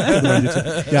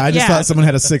 Yeah, I just thought someone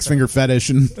had a 6-finger fetish,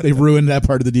 and they ruined that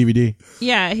part of the DVD.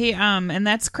 Yeah, he and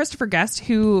that's Christopher Guest,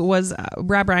 who was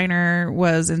Rob Reiner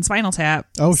was in Spinal Tap.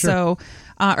 Oh, sure. So,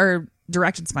 or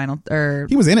directed Spinal, or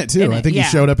He was in it too. I think he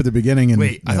showed up at the beginning. And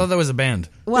wait, I thought that was a band.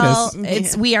 Well,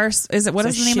 it's We Are. Is it? What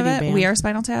is the name of it? band. We Are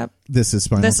Spinal Tap. This is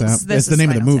Spinal Tap. This It's the is name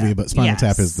of the Spinal movie, Tap. but Spinal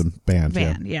Tap is the band.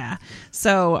 Yeah.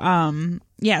 So,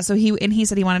 so he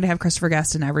said he wanted to have Christopher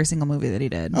Guest in every single movie that he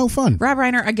did. Oh, fun. Rob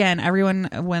Reiner, again, everyone,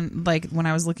 when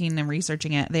I was looking and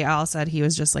researching it, they all said he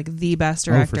was just like the best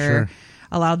director. sure.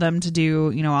 Allowed them to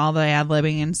do, all the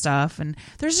ad-libbing and stuff. And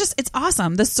it's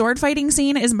awesome. The sword fighting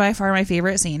scene is by far my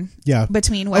favorite scene. Yeah.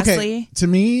 Between Wesley. Okay. To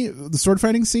me, the sword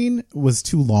fighting scene was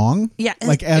too long. Yeah,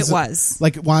 like it was.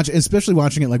 Especially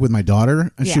watching it like with my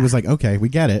daughter. She Yeah. was like, okay, we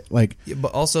get it. Like, Yeah,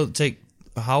 but also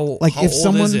how old if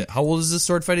someone- is it? How old is this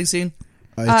sword fighting scene?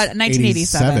 it's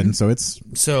 1987. 87, so it's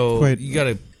So quite- you got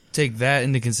to take that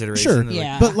into consideration. sure. Like,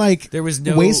 Yeah. But like, There was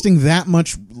no- wasting that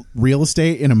much real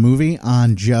estate in a movie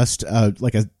on just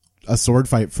like a sword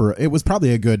fight it was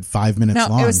probably a good 5 minutes No,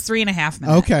 long. it was 3.5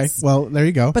 minutes. Okay, well there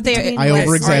you go. But they- I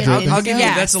over exaggerated. I'll give you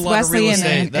Yes, that's a lot Wesley of real and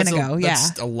estate. That's Inigo,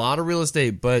 that's a lot of real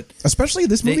estate, but Especially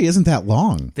this movie isn't that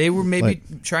long. they were maybe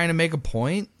Like- trying to make a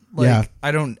point. Like, Yeah.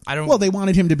 I don't. Well, they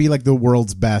wanted him to be like the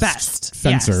world's best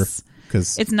fencer yes.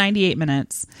 because It's 98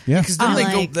 minutes. yeah. because then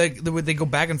like- they go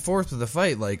back and forth with the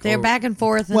fight. Like They're oh, back and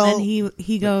forth, and Well- then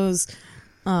he goes,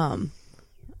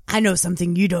 I know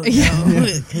something you don't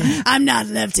know. I'm not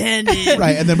left-handed.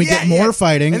 Right, and then we get more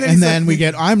fighting, And then and he's then like- we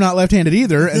get I'm not left-handed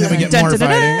either, and then we get Dun, more dun, dun,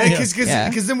 fighting. dun. Because Yeah.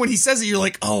 then when he says it, you're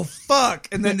like, oh fuck,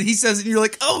 and then he says it, and you're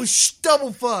like, oh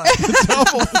double fuck,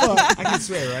 Double fuck. I can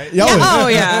swear, right? Oh,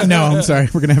 yeah. No, I'm sorry.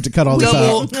 We're gonna have to cut all this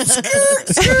Double. out.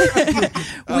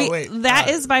 That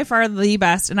is by far the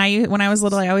best. And when I was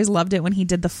little, I always loved it when he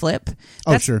did the flip.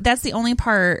 Oh, sure. That's the only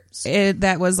part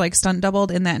that was like stunt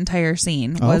doubled in that entire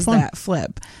scene Oh, was fun. that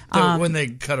flip. When they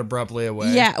cut abruptly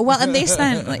away. Yeah, well, and they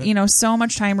spent so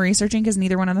much time researching because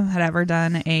neither one of them had ever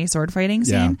done a sword fighting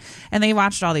scene, and they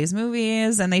watched all these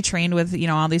movies and they trained with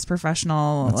all these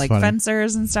professional That's like funny.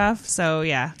 fencers and stuff. So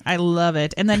yeah, I love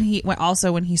it. And then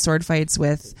when he sword fights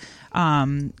with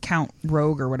Count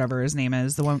Rogue or whatever his name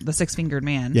is, the six-fingered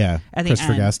man. Yeah, at the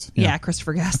Christopher end. Guest. Yeah, Yeah.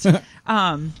 Christopher Guest.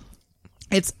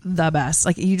 It's the best.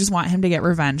 Like you just want him to get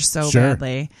revenge so Sure.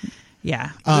 badly. Yeah.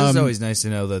 It's always nice to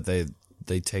know that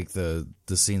they take the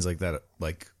scenes like that,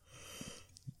 like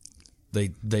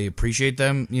they appreciate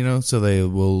them, so they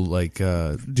will like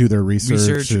Do their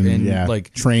research and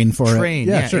like train for train.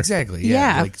 it. Yeah, sure. exactly.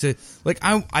 Yeah. Like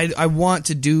I want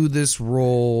to do this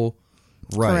role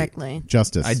right. Correctly.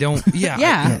 Justice. I don't. Yeah.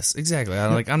 Yeah. Yes. Exactly.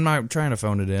 I'm not trying to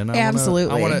phone it in.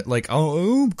 Absolutely. I want to like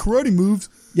karate moves.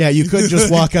 Yeah, you could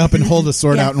just walk up and hold a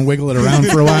sword out and wiggle it around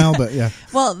for a while, but yeah.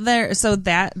 Well,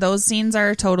 those scenes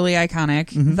are totally iconic.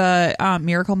 The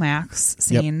Miracle Max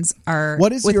scenes are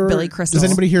What is with your Billy Crystal. Does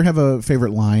anybody here have a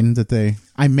favorite line that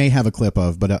I may have a clip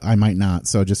of, but I might not.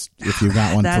 So just if you've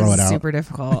got one, That's throw it out. super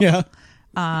difficult. Yeah.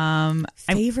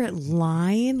 Favorite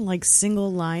line, like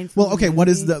single line. From Well, okay. the What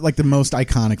is movie? the most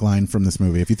iconic line from this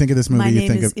movie? If you think of this movie, My you name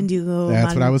think is of Indigo.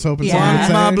 That's what I was hoping Yeah. someone would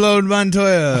say. Pablo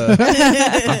Montoya.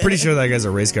 I'm pretty sure that guy's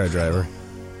a race car driver.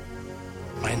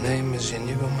 My name is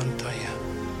Inigo Montoya.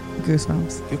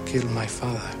 Goosebumps. You killed my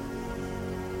father.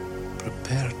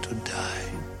 Prepare to die.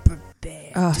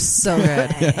 Oh, so good.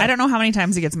 I don't know how many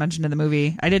times he gets mentioned in the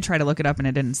movie. I did try to look it up and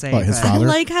it didn't say. What, his but- father? I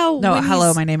like how No, when hello,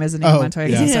 he's- my name is Inigo Montoya.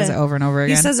 yeah. He says it over and over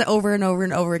again. He says it over and over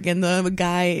and over again. The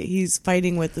guy he's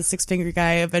fighting with, the six-finger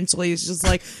guy, eventually is just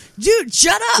like, dude,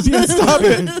 shut up! Yeah, stop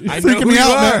it! You're I know freaking who me you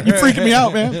out, are. man. You're freaking me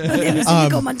out, man. My name is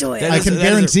Inigo Montoya. that I is- can that is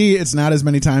a- guarantee it's not as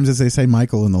many times as they say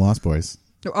Michael in The Lost Boys.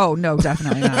 Oh no,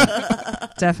 definitely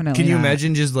not. Definitely. Can you not.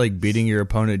 imagine just like beating your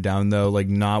opponent down though, like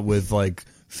not with like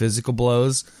physical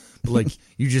blows, but like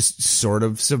you just sort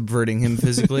of subverting him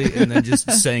physically and then just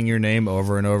saying your name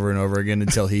over and over and over again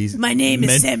until he's My name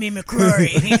is Sammy McCrory.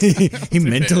 he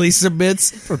mentally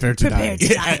submits, Prepare to die.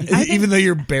 Prepare to die. even though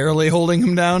you're barely holding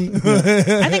him down. I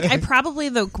think I probably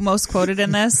the most quoted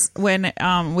in this when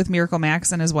with Miracle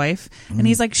Max and his wife, and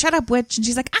he's like, "Shut up, witch," and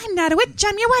she's like, "I'm not a witch,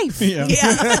 I'm your wife." Yeah.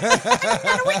 I'm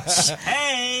not a witch.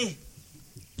 Hey!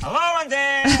 Hello in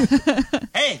there!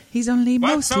 Hey! He's only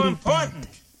What's so mostly important?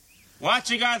 What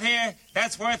you got here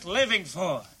that's worth living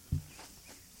for?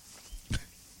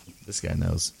 This guy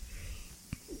knows.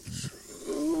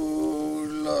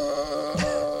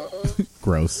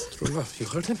 Gross. True love, you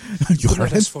heard him? You Could heard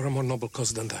not him? ask for a more noble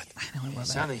cause than that.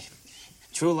 Sonny,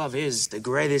 true love is the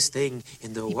greatest thing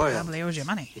in the world. Probably owes you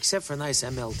money. Except for a nice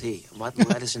MLT, mutton,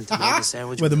 lettuce, and tomato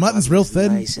sandwich. Where the with mutton's butter real is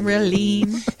thin. nice and Real lean.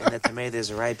 And the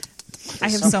tomatoes are ripe. I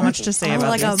have so much to say Oh, about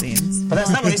like these a- scenes. But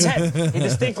that's not what he said. He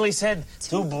distinctly said,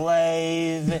 to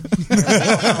blave.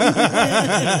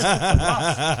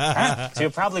 So you're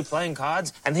probably playing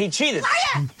cards, and he cheated.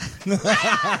 Liar!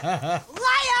 Liar!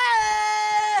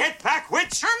 Get back,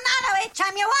 witch! I'm not a witch,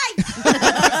 I'm your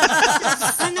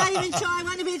wife. I'm not even sure I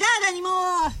want to be that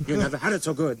anymore. You never had it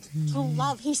so good. True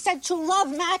love, he said true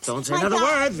love, Max. Don't say My another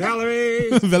God. word, Valerie.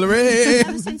 Valerie.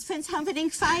 Ever since Prince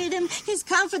Humperdinck fired him, his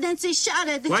confidence is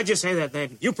shattered. Why'd you say that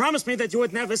name? You promised me that you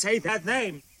would never say that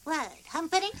name. What?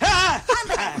 Humperdinck? Ah!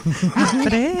 Humperdinck.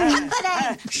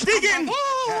 Humperdinck. Stiegen.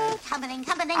 Humperdinck.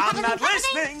 I'm not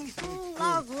listening.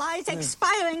 Love lies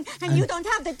expiring, and you don't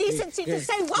have the decency to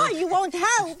say why you won't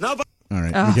help. No, but All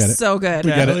right, Oh, we get it. so good.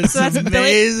 We get it. So that's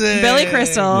amazing. Billy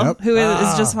Crystal, Yep. who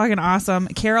is just fucking awesome.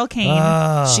 Carol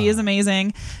Kane, she is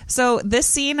amazing. So this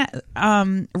scene,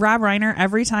 Rob Reiner,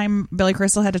 every time Billy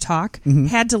Crystal had to talk,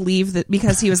 had to leave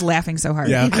because he was laughing so hard.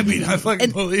 Yeah. I mean, I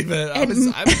fucking believe it.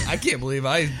 and- I can't believe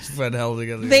I went hell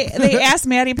together. They asked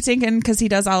Matty Patinkin, because he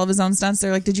does all of his own stunts,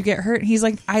 they're like, did you get hurt? He's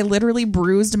like, I literally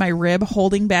bruised my rib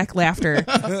holding back laughter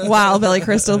while Billy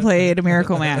Crystal played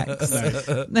Miracle Max.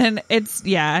 And it's,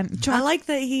 yeah. I like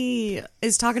that he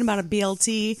is talking about a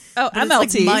BLT. Oh, but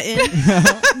it's MLT. like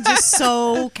mutton. Just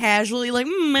so casually, like,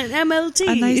 an MLT.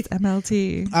 A nice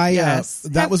MLT. Yes,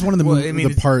 that was one of the, Well, I mean,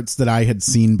 the parts that I had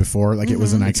seen before. Like it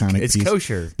was an iconic It's piece.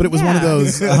 kosher. But it was one of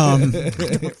those. I don't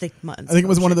think mutton's I think it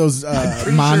was one of those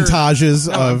montages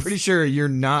No, I'm of. pretty sure you're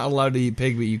not allowed to eat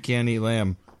pig, but you can eat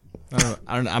lamb.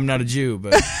 I'm not a Jew,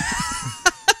 but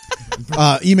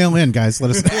Email in, guys.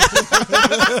 Let us know.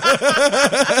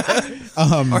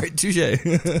 all right, touche.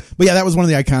 But yeah, that was one of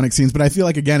the iconic scenes. But I feel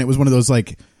like again, it was one of those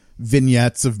like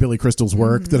vignettes of Billy Crystal's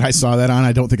work that I saw that on.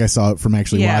 I don't think I saw it from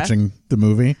actually Yeah. watching the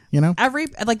movie. You know, Every,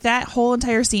 like, that whole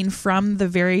entire scene from the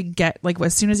very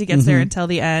as soon as he gets there until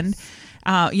the end.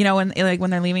 You know, when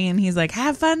they're leaving and he's like,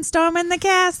 have fun storming the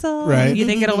castle. Right. You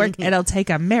think it'll work? It'll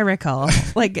take a miracle.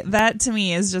 Like, that to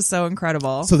me is just so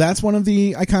incredible. so that's one of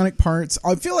the iconic parts.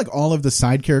 I feel like all of the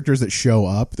side characters that show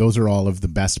up, those are all of the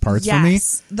best parts for me.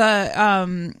 Yes. The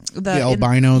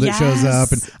albino that shows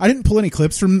up, and I didn't pull any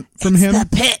clips from him. the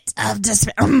pit of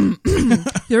despair.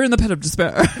 You're in the pit of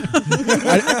despair.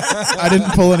 I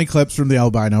didn't pull any clips from the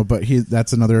albino, but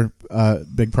that's another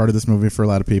big part of this movie for a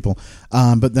lot of people.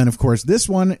 But then, of course, this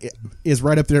one is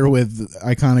right up there with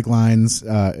iconic lines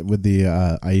with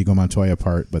the Inigo Montoya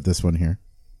part, but this one here.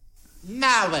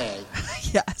 Marriage.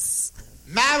 Yes.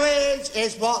 Marriage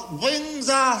is what brings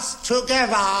us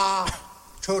together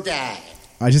today.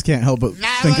 I just can't help but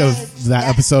think of that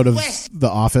episode of The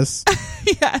Office.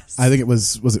 Yes. I think it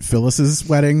was it Phyllis's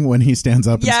wedding when he stands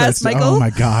up and Yes, starts to, Michael. oh my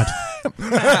god.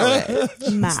 Marriage.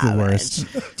 It's the worst.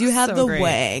 Do you have So the great.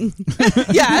 wang?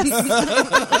 Yes.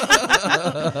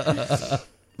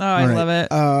 Oh, I All right. love it.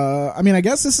 I mean, I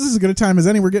guess this is as good a time as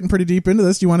any. We're getting pretty deep into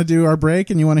this. Do you want to do our break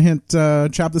and you want to hint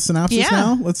chop the synopsis Yeah.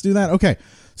 now? Let's do that. Okay.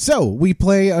 So we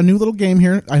play a new little game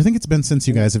here. I think it's been since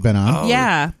you guys have been on.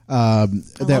 Yeah.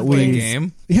 That we playing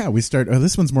game. Yeah, we start. Oh,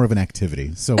 this one's more of an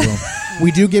activity. So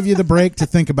we do give you the break to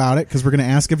think about it because we're going to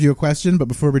ask of you a question. But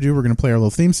before we do, we're going to play our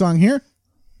little theme song here.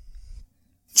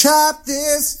 Chop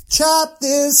this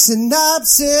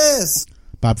synopsis.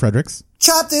 Bob Fredericks.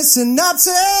 Chop this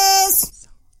synopsis.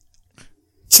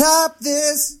 Chop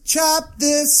this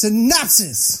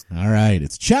synopsis. All right,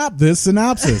 it's chop this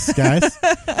synopsis, guys.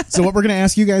 So what we're going to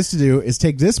ask you guys to do is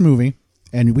take this movie,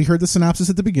 and we heard the synopsis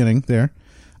at the beginning there.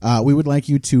 We would like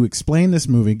you to explain this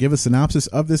movie, give a synopsis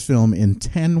of this film in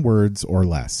 10 words or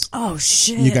less. Oh,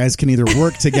 shit. You guys can either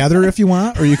work together if you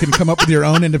want, or you can come up with your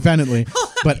own independently.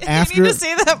 But after You need to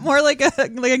say that more like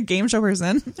a game show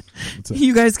person.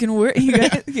 You guys can work. You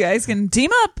guys can team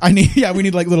up. we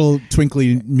need like little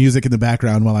twinkly music in the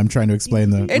background while I'm trying to explain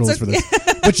the It's rules for this.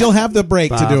 But you'll have the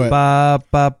break to do it.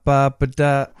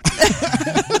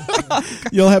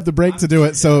 You'll have the break to do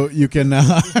it, so you can.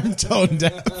 I'm tone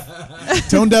deaf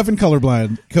and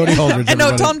colorblind. Cody Holdridge. And no,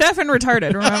 everybody. tone deaf and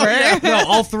retarded. Remember? No,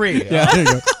 all three. Yeah, there you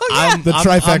go. The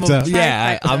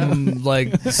trifecta. I'm like,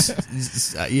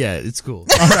 yeah, it's cool.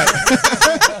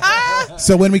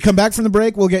 So when we come back from the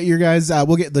break, we'll get your guys.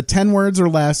 We'll get the 10 words or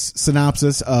less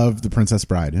synopsis of The Princess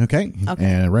Bride. Okay.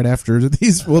 And right after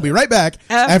these, we'll be right back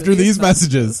after these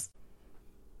messages.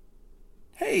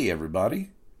 Hey, everybody.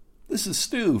 This is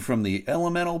Stu from the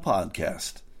Elemental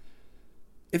Podcast.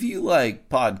 If you like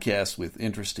podcasts with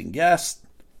interesting guests,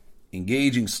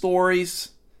 engaging stories,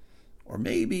 or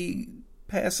maybe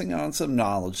passing on some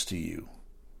knowledge to you,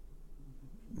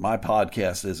 my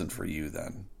podcast isn't for you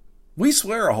then. We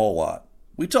swear a whole lot.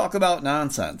 We talk about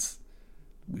nonsense.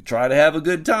 We try to have a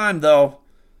good time, though.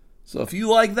 So if you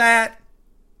like that,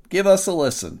 give us a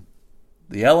listen.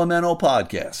 The Elemental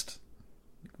Podcast.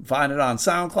 Find it on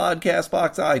SoundCloud,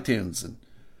 CastBox, iTunes, and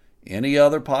any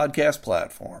other podcast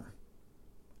platform.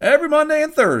 Every Monday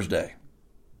and Thursday.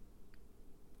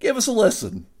 Give us a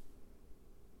listen.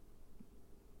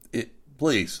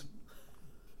 Please.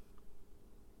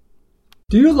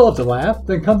 Do you love to laugh?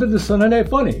 Then come to the Sunday Night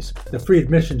Funnies. The free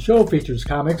admission show features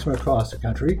comics from across the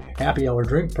country, happy hour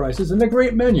drink prices, and a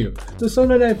great menu. The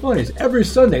Sunday Night Funnies, every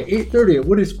Sunday, 8:30 at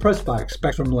Woody's Press Box,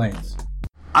 Spectrum Lanes.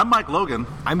 I'm Mike Logan.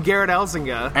 I'm Garrett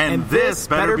Elzinga. And this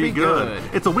better be good.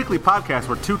 It's a weekly podcast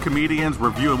where two comedians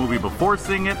review a movie before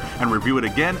seeing it and review it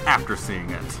again after seeing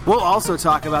it. We'll also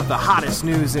talk about the hottest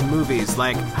news in movies,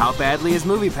 like how badly is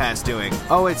MoviePass doing?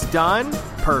 Oh, it's done?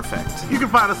 Perfect. You can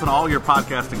find us on all your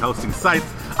podcasting hosting sites,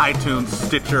 iTunes,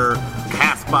 Stitcher,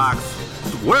 CastBox,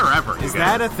 wherever. Is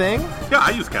that a thing? Yeah,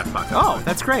 I use CastBox. Oh,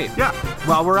 that's great. Yeah.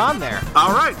 Well, we're on there.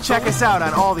 All right. Check us out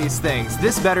on all these things.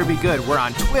 This better be good. We're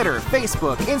on Twitter,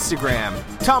 Facebook, Instagram,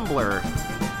 Tumblr,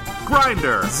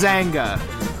 Grindr, Zanga,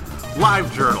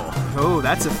 LiveJournal. Oh,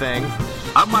 that's a thing.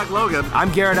 I'm Mike Logan.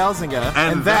 I'm Garrett Elzinga.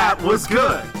 And that was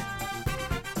good.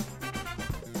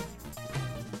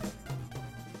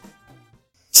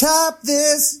 Chop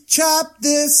this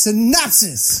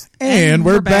synopsis. And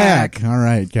we're back. All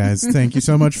right, guys. Thank you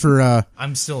so much for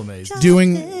I'm still amazed.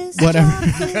 doing whatever.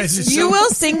 You will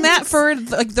sing that for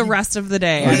like the rest of the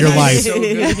day. Your life.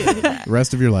 The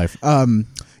rest of your life.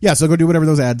 Yeah, so go do whatever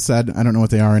those ads said. I don't know what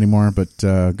they are anymore, but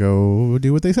go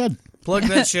do what they said. Plug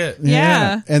that shit.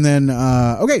 Yeah. And then,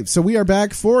 okay, so we are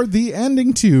back for the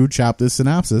ending to Chop This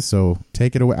Synopsis. So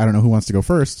take it away. I don't know who wants to go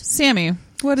first. Sammy,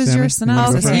 what is Sammy, your you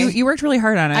synopsis? wanna go first? You worked really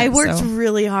hard on it. I worked so.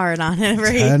 really hard on it,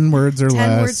 right? 10 words or 10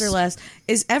 less. words or less.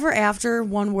 Is ever after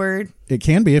one word? It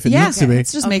can be if it needs to be.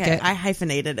 Let's just make it. I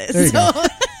hyphenated it. There you go.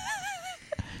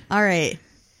 All right.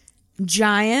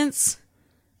 Giants,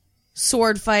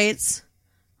 sword fights,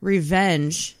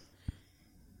 revenge,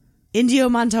 Indio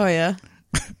Montoya,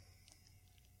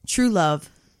 true love,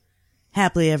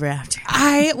 happily ever after.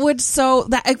 I would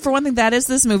for one thing, that is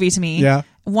this movie to me. Yeah.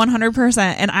 100%,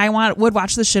 and I would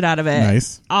watch the shit out of it.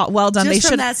 Nice. Well done. Just they from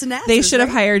should. that synopsis, They should have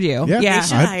right? hired you. Yeah. They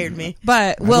should have hired me.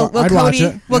 But will I'd watch Cody?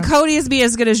 it. Will Yeah. Cody's be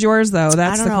as good as yours though?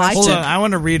 That's I don't the know. I question. Hold on, I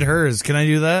want to read hers. Can I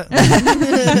do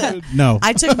that? No.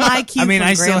 I took my cue I mean, from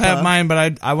I still Grandpa. have mine,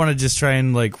 but I want to just try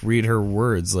and like read her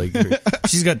words. Like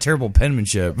she's got terrible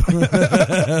penmanship.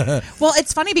 Well,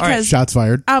 it's funny because Shots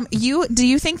fired. do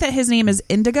you think that his name is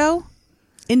Indigo?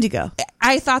 Indigo.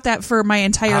 I thought that for my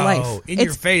entire life. In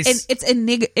your face. It's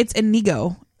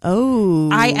Inigo.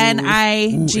 Oh.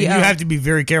 Inigo. You have to be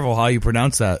very careful how you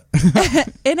pronounce that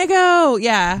Inigo.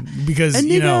 Yeah. because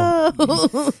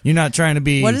Inigo. you're not trying to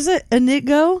be. What is it?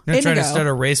 Inigo? You're not trying to Indigo. start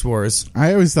a race wars.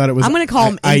 I always thought it was. I'm gonna call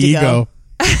him Indigo.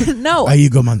 No.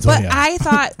 Inigo Montoya. But I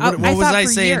thought What I was thought I for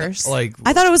saying? years. Like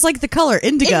I thought it was like the color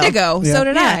indigo. Indigo. Yeah. So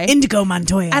did I. Indigo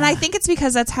Montoya. And I think it's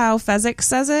because that's how Fezzik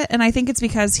says it, and I think it's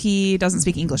because he doesn't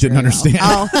speak English. Didn't very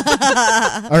well. understand.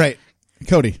 Oh. All right,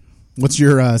 Cody, what's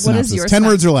your synopsis? your 10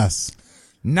 words synopsis? or less.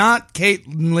 not Kate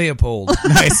Leopold.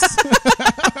 Nice.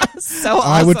 So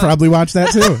awesome. I would probably watch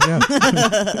that too. Yeah.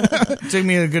 It took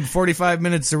me a good 45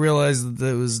 minutes to realize that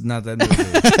it was not that movie.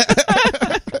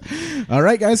 All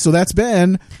right, guys. So that's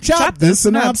been Chop This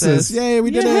Synopsis. Yay,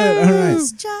 we did it. All right.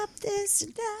 Chop this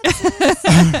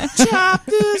synopsis. Chop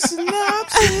this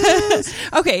synopsis.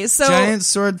 Okay, so Giant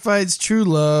sword fights, true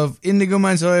love, Indigo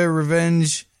Montoya,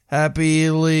 revenge,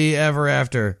 happily ever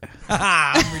after.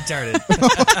 I'm retarded.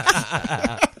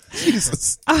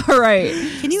 Jesus. all right.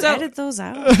 Can you So- edit those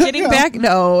out? Getting back,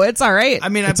 no, it's all right. I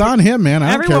mean, It's on him, man.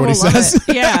 I don't care Everyone what he will love says.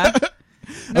 it. Yeah.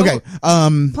 Okay.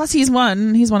 Plus, he's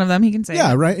one. He's one of them. He can say.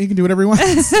 Yeah, it. right. He can do whatever he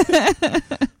wants.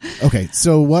 Okay.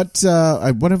 So what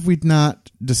have we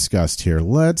not discussed here?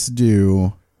 Let's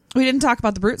do. We didn't talk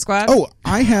about the Brute Squad. Oh,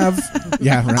 I have.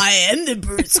 Yeah. Right. I ended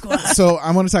Brute Squad. So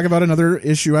I want to talk about another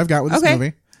issue I've got with this Okay.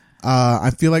 movie.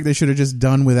 I feel like they should have just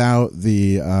done without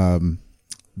the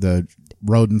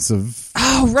rodents of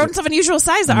Rodents of unusual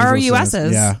size, the unusual RUSs.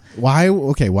 size. Yeah. Why?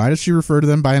 Okay. Why does she refer to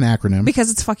them by an acronym? Because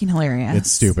it's fucking hilarious.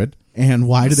 It's stupid. And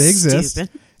why do they exist?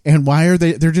 Stupid. And why are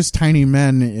they? They're just tiny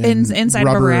men Inside of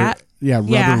a rubber, rat. Yeah, rubber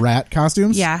Yeah. rat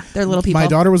costumes. Yeah, they're little people. My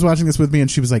daughter was watching this with me, and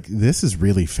she was like, "This is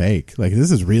really fake. Like, this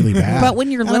is really bad." But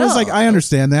when you're And I was little- like, "I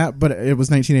understand that, but it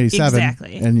was 1987,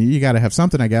 Exactly. and you got to have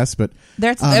something, I guess." But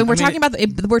And we're talking about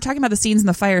the scenes in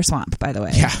the fire swamp, by the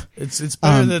way. yeah, It's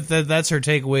better that's her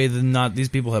takeaway than not these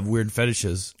people have weird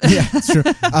fetishes. yeah, it's true.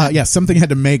 Yeah, something had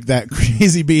to make that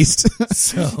crazy beast.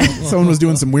 Someone was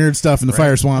doing some weird stuff in the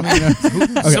fire swamp. Yeah.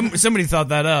 Okay. Somebody thought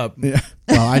that up. Yeah.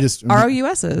 Well, I just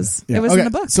ROUSs. Yeah. It was Okay, in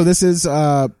the book. So this is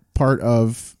part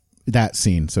of that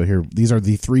scene. So here, these are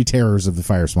the three terrors of the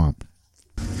fire swamp.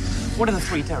 What are the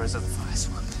three terrors of the fire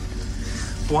swamp?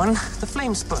 1, the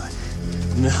flame spurt.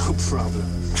 No problem.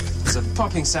 There's a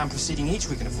popping sound preceding each,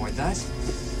 we can avoid that.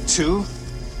 2,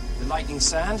 the lightning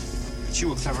sand. But you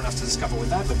were clever enough to discover what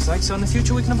that looks like, so in the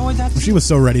future we can avoid that. She was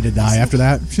so ready to die after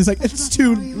that. She's like, it's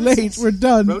too late. We're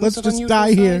done. Rodents Let's of just unusual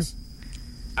die here. size?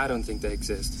 I don't think they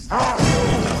exist.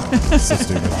 So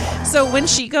stupid. So when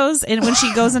she goes into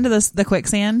the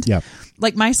quicksand, Yep.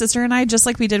 like my sister and I, just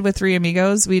like we did with Three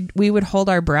Amigos, we would hold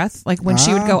our breath like when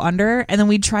she would go under, and then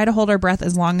we'd try to hold our breath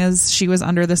as long as she was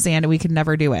under the sand, and we could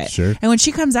never do it. Sure. And when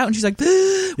she comes out and she's like,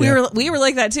 we were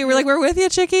like that too. We're like, we're with you,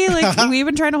 Chickie. Like we've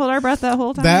been trying to hold our breath that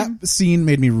whole time. That scene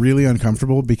made me really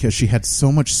uncomfortable because she had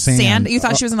so much sand. You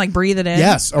thought she was gonna like breathe it in?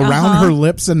 Yes, around her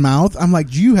lips and mouth. I'm like,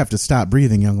 you have to stop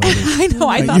breathing, young lady. I know.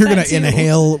 I thought you're that gonna too.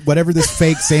 inhale whatever this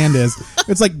fake sand is.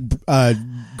 It's like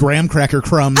graham cracker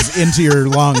crumbs into your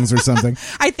lungs or something.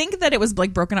 I think that it was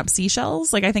like broken up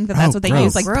seashells. Like I think that's what they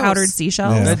gross. use, like powdered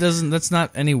seashells. Yeah. That's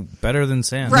not any better than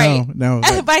sand. Right. No.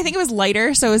 But I think it was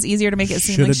lighter, so it was easier to make it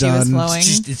seem Should've like she was done- flowing.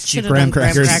 It's cheap graham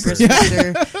crackers.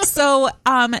 So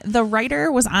the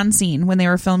writer was on scene when they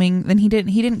were filming, and he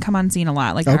didn't come on scene a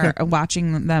lot, like Okay.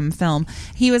 watching them film.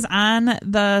 He was on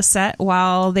the set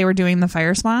while they were doing the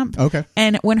fire swamp. Okay.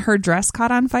 And when her dress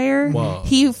caught on fire, Whoa.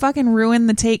 he fucking ruined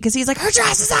the take because he's like, her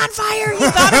dress is on fire. He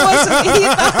thought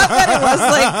that it was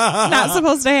like not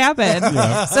supposed to happen.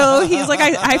 Yeah. So he's like,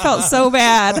 I felt so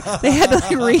bad. They had to like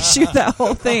reshoot that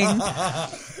whole thing.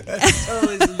 That's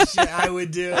totally some shit I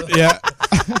would do. Yeah.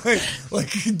 like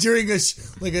during a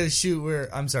shoot where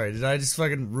I'm sorry, did I just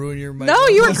fucking ruin your? No,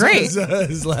 you were great.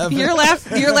 Your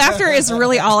laughter is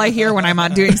really all I hear when I'm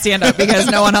on doing stand up because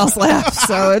no one else laughs.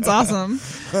 So it's awesome.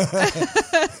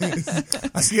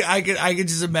 I could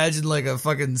just imagine like a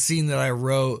fucking scene that I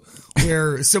wrote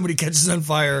where somebody catches on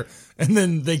fire and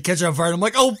then they catch on fire and I'm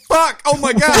like, oh fuck, oh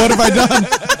my god, What have I done?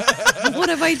 What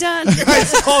have I done?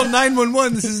 Guys, call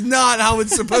 911. This is not how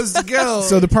it's supposed to go.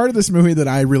 So the part of this movie that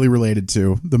I really related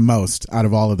to the most out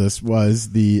of all of this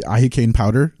was the iocane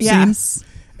powder Yes. scene.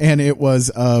 And it was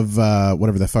of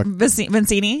whatever the fuck.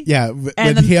 Vincini. Yeah,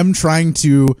 And with him trying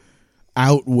to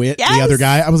outwit Yes. the other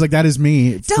guy. I was like, that is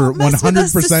me for Don't mess with a 100%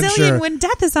 Sicilian sure. when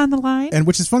death is on the line. And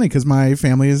which is funny because my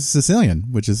family is Sicilian,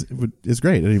 which is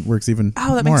great. It works even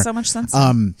Oh, that more. makes so much sense.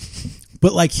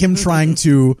 But like him trying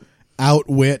to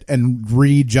outwit and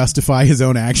re-justify his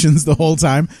own actions the whole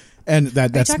time. And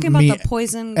that's talking about me the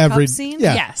poison every cup scene?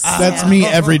 Yeah, Yes. that's me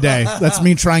every day. That's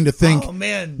me trying to think. Oh,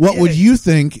 man. What Yeah. would you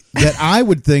think that I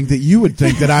would think that you would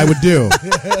think that I would do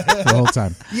the whole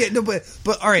time? Yeah, no, but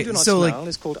all right. Do not So smell like,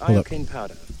 is called Hold up. iocane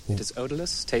powder. It is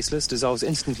odorless, tasteless, dissolves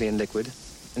instantly in liquid,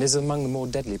 and is among the more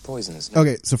deadly poisons.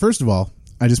 Okay, so first of all,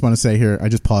 I just want to say here, I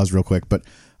just paused real quick, but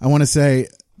I want to say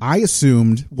I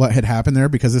assumed what had happened there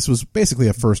because this was basically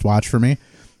a first watch for me,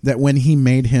 that when he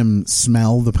made him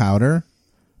smell the powder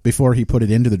before he put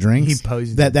it into the drinks, He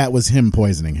poisoned that was him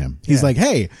poisoning him. He's Yeah. like,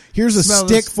 hey, here's a Smell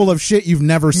stick this. full of shit you've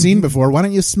never seen before. Why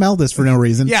don't you smell this for no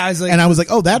reason? Yeah, I was like- and I was like,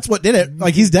 oh, that's what did it.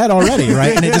 Like, he's dead already,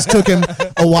 right? And it just took him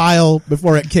a while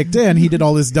before it kicked in. He did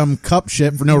all this dumb cup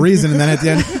shit for no reason. And then at the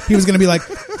end, he was going to be like,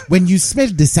 when you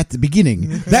smelled this at the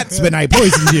beginning, that's when I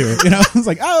poisoned you. You know, I was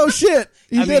like, oh shit,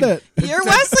 he did it. Your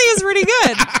Wesley is pretty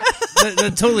good.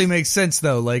 that totally makes sense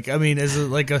though. Like, I mean, as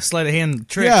a sleight of hand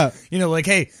trick. Yeah. You know, like,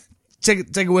 hey,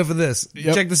 take a whiff of this.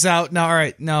 Yep. Check this out. Now, all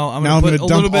right. Now I'm Now I'm gonna gonna put a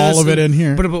little dump bit all of it in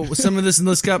here. Put some of this in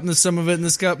this cup and some of it in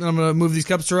this cup, and I'm gonna move these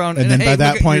cups around. And then hey, by look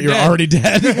that at- point, you're dead. already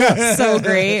dead. So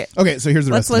great. Okay, so here's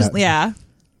the Let's rest of listen. that. Yeah.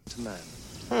 To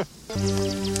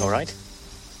man. All right.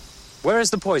 Where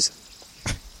is the poison?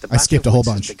 The I skipped a battle whole of wits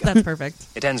bunch. has begun. That's perfect.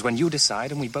 It ends when you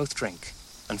decide and we both drink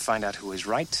and find out who is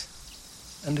right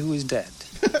and who is dead.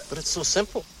 But it's so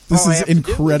simple. This All I is have to do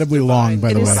incredibly divide long,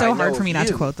 by It the is way. so I hard know for me of not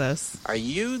to you. quote this. Are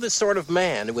you the sort of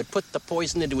man who would put the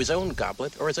poison into his own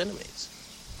goblet or his enemy's?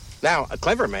 Now, a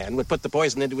clever man would put the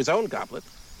poison into his own goblet.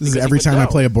 This is because he every would time I know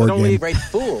play a board that only game. a great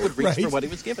fool would reach Right. for what he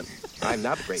was given. I'm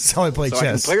not a great That's how I play fool,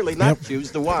 chess. So I can clearly not Yep.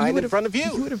 choose the wine in front of you.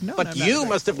 You would have known But I'm not a you great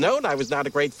must have known I was not a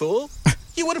great fool.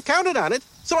 You would have counted on it,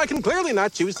 so I can clearly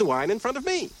not choose the wine in front of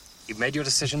me. You've made your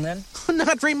decision then?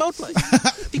 Not remotely.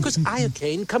 Because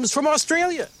iocane comes from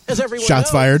Australia, as everyone Shots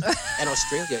knows. fired. And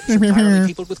Australia is entirely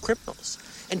peopled with criminals.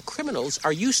 And criminals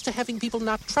are used to having people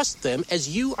not trust them as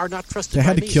you are not trusted They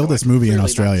had by to me, kill so I this can movie in clearly not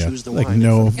Australia. choose the Like, wine.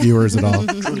 no viewers at all.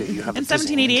 Truly, you have In a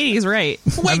busy 1788, he's right.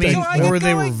 Wait I mean, till I get or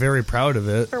they were going. very proud of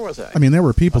it. Where was I? I mean, there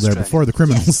were people there Australia. before the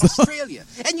criminals, though. Australia.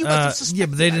 And you must have suspected yeah,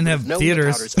 but they didn't I have would know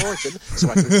theaters. the powder's origin, so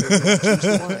I could clearly not choose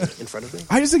the wine in front of me.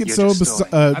 I just think it's You're so just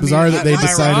snowing. bizarre that they am I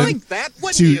decided wrong? That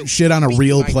wouldn't to you? shit on a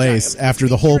real place after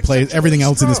the whole place, everything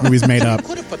else in this movie is made up. You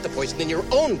could have put the poison in your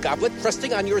own goblet,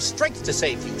 trusting on your strength to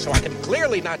save you, so I can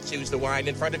clearly not choose the wine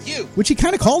in front of you. Which he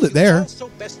kind of called it there. Also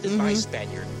bested by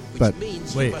Spaniard, which But-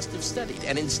 means wait. you must have studied,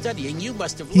 and in studying you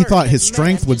must have He learned thought that his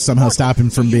strength would somehow stop him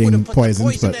from being poisoned,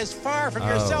 poison but as far from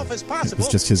yourself as possible. it was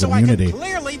just his so immunity. I can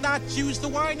clearly not choose the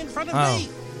wine in front of me.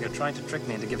 You're trying to trick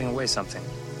me into giving away something.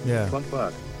 Yeah. It won't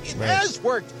work. It has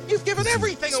worked. You've given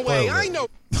everything away. I know.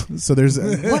 So there's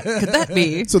what could that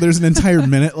be? So there's an entire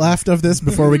minute left of this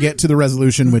before we get to the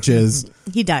resolution, which is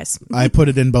he dies. I put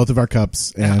it in both of our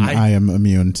cups, and I am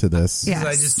immune to this. Because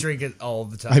I just drink it all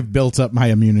the time. I've built up my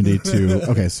immunity to.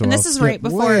 Okay, so And I'll this is skip right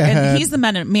before, way ahead. and he's the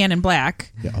man in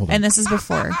black, Yeah, hold on. and this is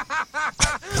before.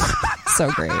 So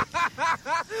great.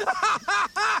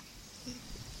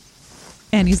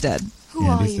 And he's dead. Who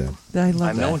are you? I love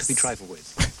I'm no one to this. be trifled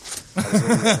with. I was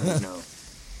always no.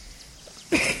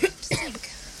 Think.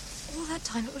 All that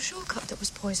time it was your cup that was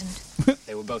poisoned.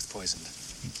 They were both poisoned.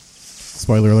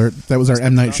 Spoiler alert! That was our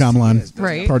M. Night Shyamalan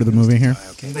Right. part of the movie here.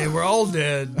 They were all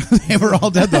dead. They were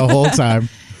all dead the whole time.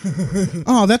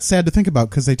 Oh, that's sad to think about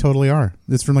because they totally are.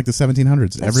 It's from like the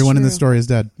 1700s. Everyone in this story is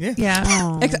dead.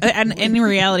 Yeah. And in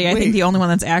reality, I think the only one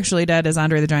that's actually dead is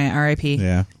Andre the Giant, R.I.P.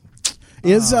 Yeah.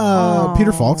 Is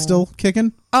Peter Falk still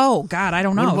kicking? Oh, God, I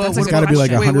don't know. What That's about- a gotta good be like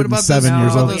question. 107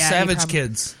 years old. Those Yeah, Savage probably-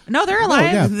 Kids. No, they're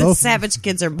alive. yeah, The both. Savage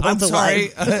Kids are both I'm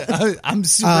sorry. alive. I'm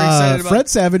super excited about Fred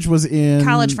Savage was in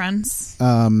College Friends.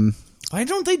 Why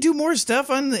don't they do more stuff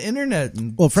on the internet?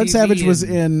 And Well, Fred TV Savage was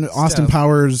and in Austin stuff?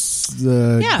 Powers,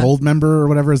 the Yeah. gold member or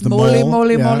whatever, as the Moly, mole.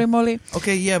 moly, Yeah. moly, moly.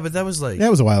 Okay, yeah, but that was like Yeah, it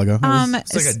was a while ago.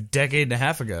 it's like a decade and a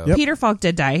half ago. Yep. Peter Falk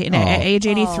did die at age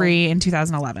 83 in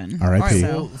 2011. R.I.P.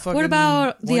 Well, fucking- What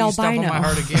about the why don't you stop on albino? my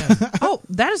heart again? Oh,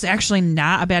 that is actually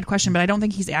not a bad question, but I don't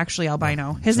think he's actually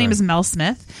albino. His name is Mel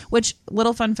Smith, which,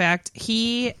 little fun fact,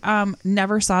 he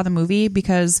never saw the movie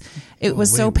because it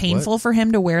was so wait, painful for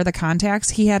him to wear the contacts.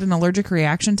 He had an allergic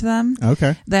reaction to them.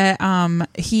 Okay. That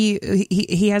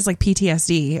he has like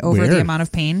PTSD over Weird. the amount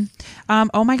of pain.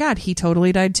 Oh my God, he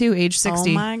totally died too, age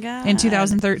 60. Oh my God. In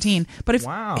 2013. But if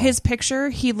Wow. his picture,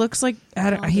 he looks like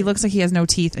he looks like he has no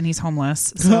teeth and he's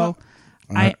homeless. So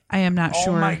I am not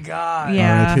sure. Oh my God.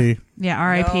 Yeah. R.I.P.. Yeah,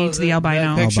 R.I.P. No, to the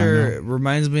albino. That picture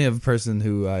reminds me of a person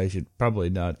who I should probably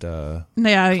not. Yeah,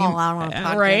 Call out on a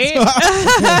podcast. right. All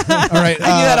right.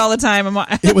 I do that all the time.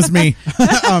 It was me.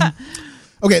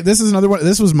 Okay, this is another one.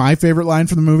 This was my favorite line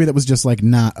from the movie that was just like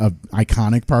not a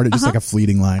iconic part. It just like a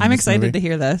fleeting line. in I'm this excited movie. to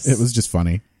hear this. It was just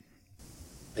funny.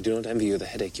 I do not envy you the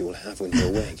headache you will have when you're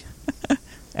awake.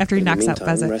 After he In the knocks out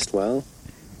meantime, Fezzik. rest well.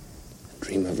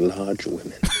 Dream of large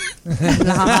women.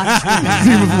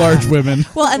 Dream of large women.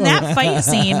 Well, and that fight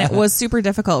scene was super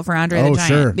difficult for Andre the Oh, Giant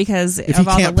sure. because If of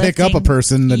he all can't the pick up a lifting.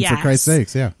 person, then for Yes. Christ's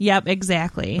sakes, yeah. Yep,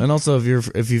 exactly. And also,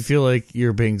 if you feel like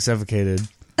you're being suffocated,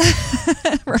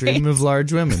 dream of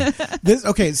large women.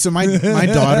 Okay, so my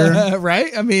daughter.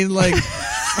 Right? I mean, like,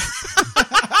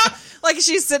 Like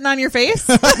she's sitting on your face.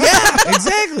 yeah,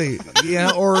 exactly.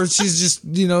 Yeah, or she's just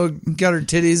got her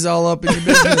titties all up in your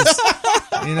business.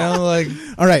 Like.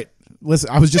 All right, listen.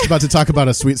 I was just about to talk about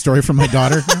a sweet story from my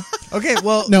daughter. Okay,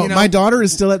 well, No, my daughter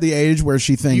is still at the age where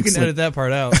she thinks You can like, edit that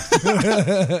part out.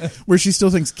 where she still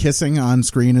thinks kissing on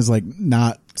screen is like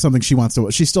not something she wants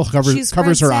to. She still She's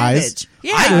covers Fred her eyes. Savage.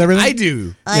 Yeah, with everything. I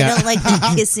do. I Yeah. don't like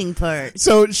the kissing part.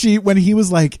 So when he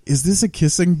was like, "Is this a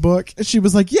kissing book?" She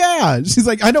was like, "Yeah." She's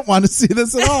like, "I don't want to see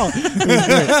this at all." It was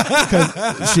great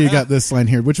because she got this line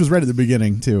here, which was right at the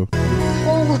beginning too.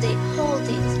 Hold it.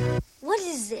 What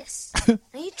is this? Are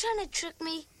you trying to trick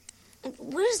me?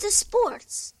 Where's the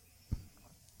sports?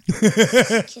 Is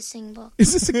this a kissing book?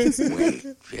 Is this a kissing? Wait,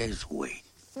 just wait.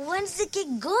 When's it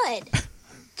get good?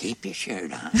 Keep your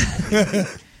shirt on.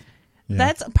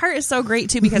 That part is so great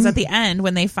too because at the end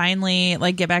when they finally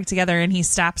like get back together and he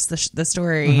stops the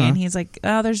story and he's like,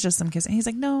 "Oh, there's just some kissing." He's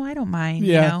like, "No, I don't mind."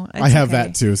 Yeah, you know? I It's have okay.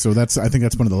 that too. So I think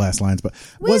that's one of the last lines. But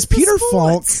Where's was Peter the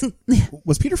Falk? sports?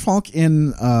 Was Peter Falk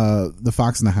in The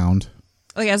Fox and the Hound?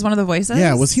 Like as one of the voices.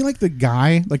 Yeah, was he like the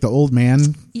guy, like the old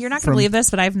man? You're not from- going to believe this,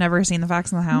 but I've never seen The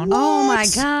Fox and the Hound. Oh my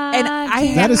God. And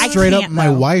I That is I straight up can't, my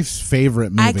though. wife's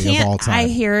favorite I movie can't. of all time. I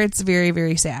hear it's very,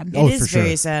 very sad. Oh, It is for sure.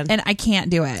 very sad. And I can't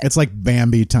do it. It's like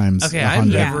Bambi times. Okay, 100. I've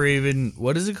never even.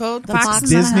 What is it called? The Fox and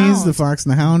the Disney's Hound. The Fox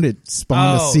and the Hound. It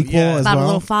spawned Oh, a sequel yeah. as About well. a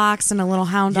little fox and a little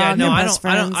hound dog. Yeah, no, and I best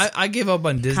don't. friends. I gave up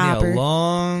on Disney Copper. a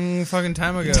long fucking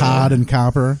time ago. Todd and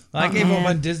Copper. I gave up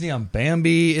on Disney on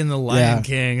Bambi and The Lion Yeah,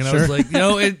 King, and I sure. was like,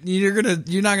 No,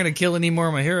 you're not gonna kill any more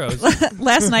of my heroes.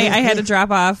 Last night I had to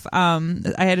drop off.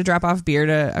 Beer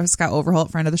to Scott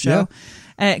Overholt, friend of the show,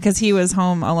 because he was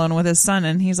home alone with his son,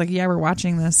 and he's like, "Yeah, we're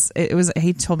watching this."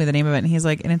 He told me the name of it, and he's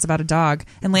like, "And it's about a dog."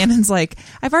 And Landon's like,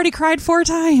 "I've already cried 4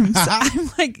 times." I'm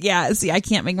like, "Yeah, see, I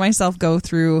can't make myself go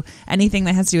through anything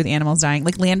that has to do with animals dying,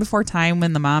 like Land Before Time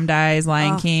when the mom dies,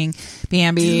 Lion King,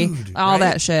 Bambi, all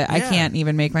that shit. I can't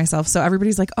even make myself." So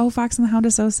everybody's like, "Oh, Fox and the Hound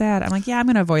is so sad." I'm like, "Yeah, I'm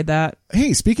gonna avoid that."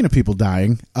 Hey, speaking of people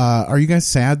dying, are you guys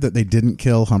sad that they didn't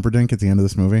kill Humperdinck at the end of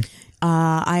this movie?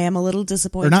 I am a little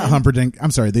disappointed. Or not Humperdinck.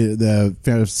 I'm sorry, the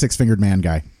 6-fingered man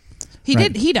guy. He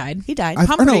Right. did. He died.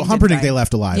 Humperdinck they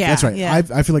left alive. Yeah. That's right. Yeah.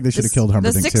 I feel like they should have killed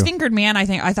Humperdinck The too. 6-fingered man,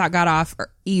 I thought got off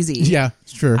easy. Yeah,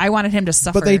 it's true. I wanted him to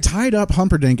suffer. But they tied up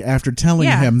Humperdinck after telling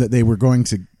him that they were going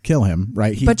to kill him,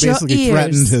 right? He basically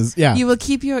threatened his... Yeah. You will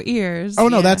keep your ears. Oh,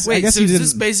 no, Yeah. that's... Wait, I guess so he is didn't...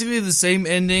 this basically the same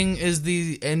ending as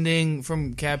the ending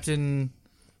from Captain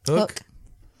Hook?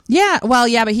 Yeah, well,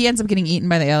 yeah, but he ends up getting eaten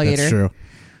by the alligator. That's true.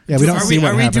 Yeah, we don't see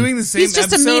what happened. Are we doing the same He's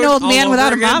just a episode mean old all man over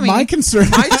without a again? mommy. My concern...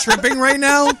 Am I tripping right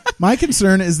now? My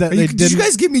concern is that they Did didn't... you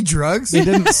guys give me drugs? They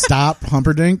didn't stop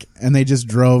Humperdinck, and they just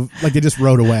drove... Like, they just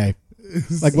rode away.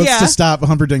 Like, what's to stop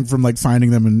Humperdinck from, like, finding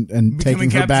them and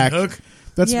taking her Captain back? Hook?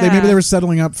 That's Yeah. maybe they were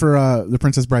settling up for The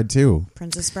Princess Bride 2.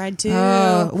 Princess Bride 2.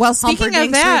 Oh, well, speaking of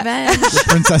Humperdinck's that,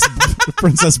 Revenge. The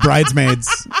Princess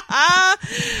Bridesmaids.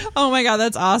 oh my god,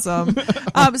 that's awesome.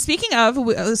 Speaking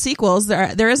of sequels,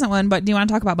 there isn't one, but do you want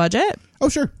to talk about budget? Oh,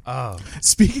 sure. Oh.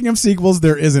 Speaking of sequels,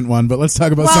 there isn't one, but let's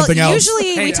talk about something else.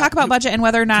 Usually we talk about budget and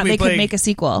whether or not we they play- could make a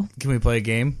sequel. Can we play a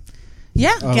game?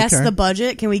 Yeah. Guess the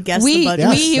budget. Can we guess the budget?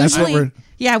 We Yes, that's what usually we're-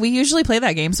 we usually play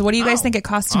that game. So what do you guys think it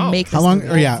costs to make this How long? movie?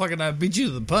 Or yeah, Fucking I beat you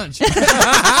to the punch.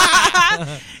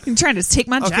 You're trying to take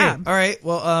my Okay, job. all right.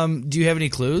 Well, do you have any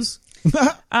clues?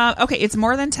 Okay, it's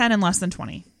more than 10 and less than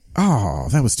 20. Oh,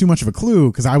 that was too much of a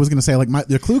clue because I was going to say like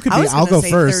the clue could I be was I'll gonna go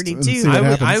say first 32. and see what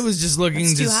happens. I was just looking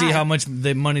That's to too see high. how much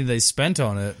money they spent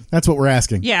on it. That's what we're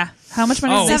asking. Yeah. How much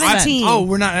money Oh, did they spend? 17.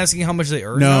 we're not asking how much they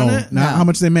earned on No, it? not how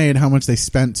much they made, how much they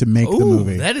spent to make the Ooh,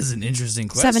 movie. that is an interesting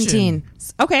question. 17.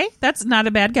 Okay, that's not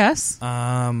a bad guess.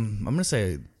 I'm gonna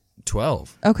say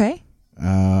 12. Okay.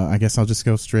 I guess I'll just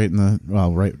go straight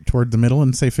right toward the middle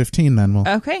and say 15. Then we'll.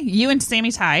 Okay. You and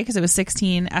Sammy tie because it was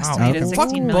 16 estimated okay.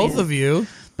 16 million. Both of you.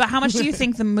 But how much do you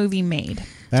think the movie made?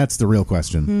 That's the real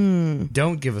question.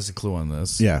 Don't give us a clue on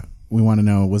this. Yeah, we want to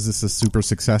know: was this a super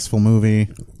successful movie?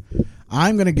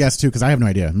 I'm going to guess too because I have no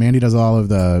idea. Mandy does all of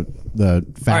the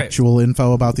factual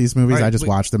info about these movies. All right, I just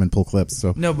watch them and pull clips.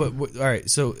 So No, but all right.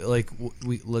 So like all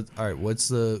right. What's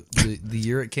the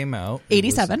year it came out?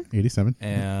 87. 87.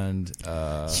 And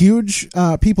Huge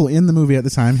people in the movie at the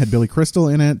time had Billy Crystal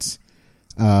in it.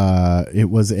 It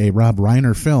was a Rob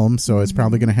Reiner film, so it's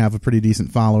probably going to have a pretty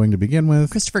decent following to begin with.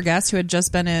 Christopher Guest, who had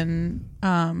just been in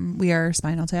We Are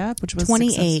Spinal Tap, which was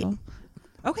 28. successful.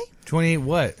 Okay. 28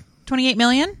 what? 28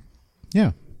 million?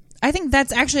 Yeah. I think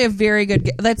that's actually a very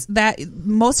good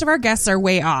most of our guests are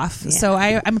way off. So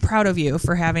I'm proud of you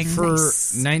for having For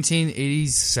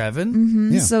 1987?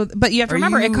 Mhm. Yeah. So but you have to Are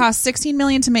remember it you- cost 16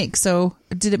 million to make. So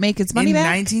did it make its money In back?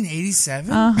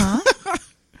 1987? Uh-huh.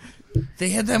 They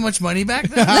had that much money back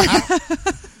then?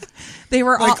 They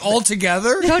were like all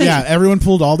together? Yeah, everyone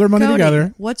pulled all their money Cody,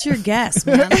 together. what's your guess,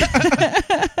 man?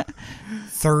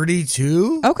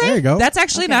 32? Okay. There you go. That's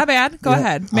actually not bad. Go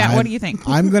ahead. Matt, what do you think?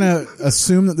 I'm going to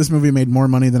assume that this movie made more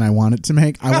money than I want it to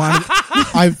make.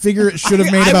 I figure it should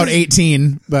have made about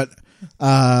 18, but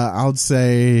I'll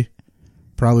say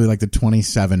probably like the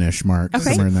 27-ish mark. Okay.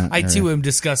 Somewhere in that I area. too am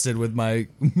disgusted with my.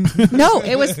 No,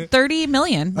 it was 30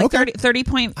 million. Like Okay.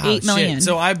 30.8 Oh, shit. million.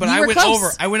 So I You were went close. over.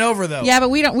 I went over though. Yeah, but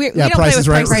we don't we Yeah, don't Price play is with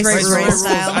Right. Price Price is is Right. Right. Rules.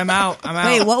 style. I'm out.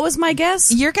 Wait, what was my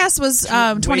guess? Your guess was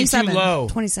 27. Way too low.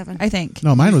 27. I think.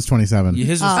 No, mine was 27.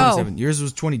 His was Oh. 27. Yours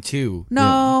was 22.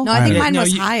 No. No, I think Yeah. mine No,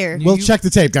 was you- higher. We'll check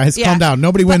the tape, guys. Yeah. Calm down.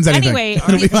 Nobody wins But anything. anyway,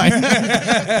 It'll be fine.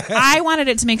 I wanted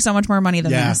it to make so much more money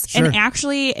than Yeah, this. sure. And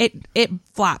actually it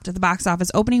flopped at the box office.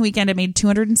 Opening weekend it made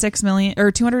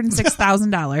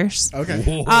 $206,000.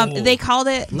 Okay. They called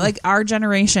it like our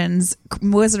generation's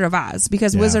Wizard of Oz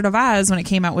because Yeah. Wizard of Oz when it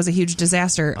came out was a huge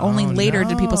disaster. Only later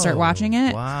did people start watching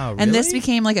it. Wow, And this really?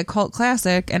 became like a cult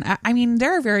classic. And I mean,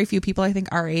 there are very few people I think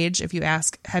our age. If you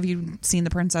ask, have you seen The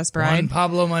Princess Bride? Juan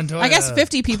Pablo Montoya. I guess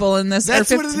 50 people in this. That's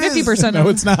or what it is. 50%. No,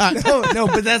 it's not. No,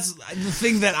 but that's the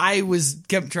thing that I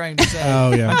kept trying to say.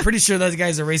 Oh, yeah. I'm pretty sure that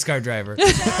guy's a race car driver.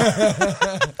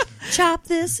 Chop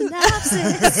this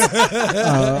synopsis.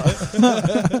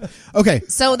 Okay.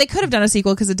 So they could have done a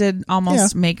sequel because it did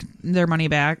almost make their money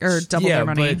back or double their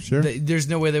money. But there's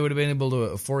no way they would have been able to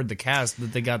afford the cast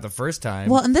that they got the first time.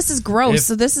 Well, and this is gross.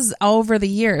 So this is over the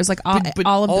years, like all of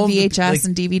the VHS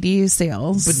and DVD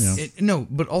sales. But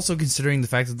but also considering the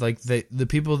fact that like the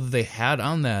people that they had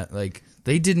on that, like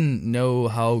they didn't know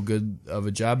how good of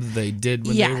a job that they did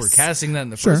when they were casting that in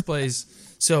the first place.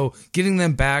 So getting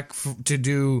them back to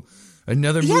do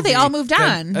another movie. Yeah, they all moved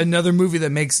on. Another movie that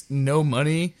makes no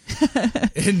money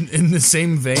in the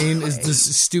same vein as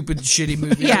this stupid, shitty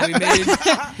movie that we made.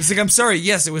 It's like, I'm sorry.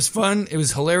 Yes, it was fun. It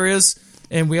was hilarious.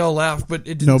 And we all laughed, but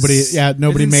it didn't. Nobody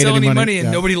made sell any money, and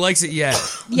yeah. nobody likes it yet.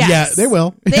 Yes. Yeah, they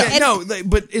will.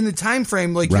 But in the time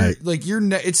frame, like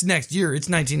it's next year. It's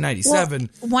 1997.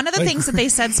 Well, one of the things that they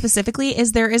said specifically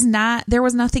is there was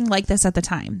nothing like this at the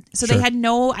time, so they had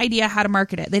no idea how to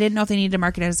market it. They didn't know if they needed to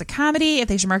market it as a comedy, if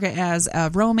they should market it as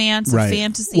a romance, a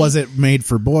fantasy. Was it made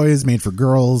for boys? Made for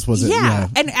girls? Was it? Yeah,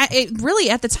 and it really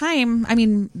at the time. I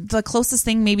mean, the closest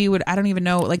thing maybe I don't even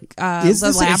know, like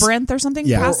the Labyrinth or something.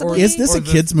 Yeah. Possibly. Is this a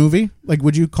kids movie? Like,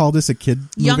 would you call this a kid movie?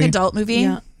 Young adult movie?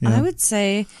 Yeah. I would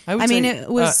say. I mean, it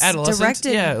was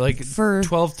directed like for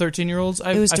 12, 13-year-olds.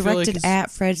 It was directed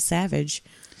at Fred Savage.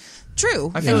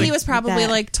 True. I feel he like was probably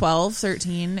like 12,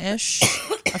 13-ish.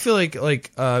 I feel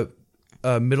like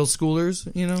middle schoolers,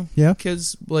 Yeah.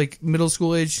 kids like middle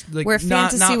school age, like where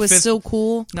fantasy was so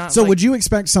cool. So would you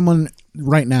expect someone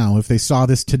right now, if they saw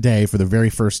this today for the very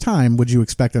first time, would you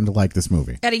expect them to like this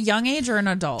movie? At a young age or an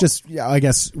adult? Just, I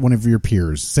guess, one of your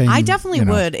peers saying. I definitely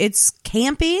would. It's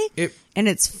campy and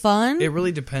it's fun. It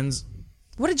really depends.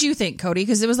 What did you think, Cody?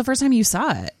 Because it was the first time you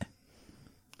saw it.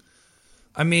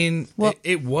 I mean,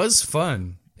 it was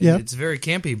fun. Yeah. It's very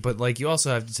campy, but like you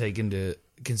also have to take into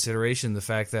consideration the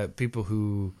fact that people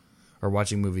who are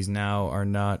watching movies now are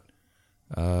not.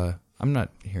 I'm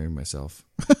not hearing myself.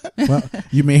 Well,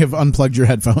 you may have unplugged your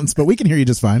headphones, but we can hear you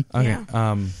just fine. Okay.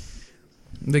 Yeah.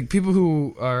 Like people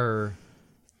who are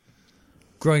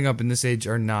growing up in this age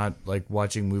are not like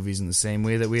watching movies in the same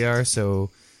way that we are, so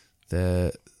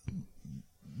the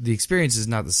experience is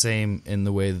not the same in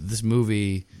the way that this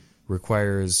movie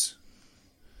requires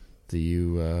that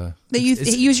you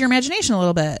use your imagination a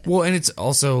little bit. Well, and it's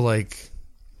also like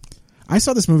I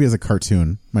saw this movie as a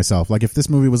cartoon myself. Like if this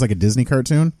movie was like a Disney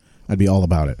cartoon, I'd be all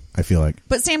about it, I feel like.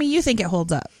 But Sammy, you think it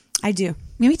holds up? I do.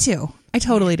 Me too. I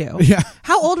totally do. Yeah.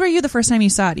 How old were you the first time you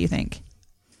saw it, do you think?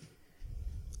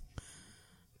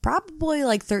 Probably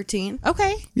like 13.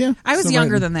 Okay. Yeah. I was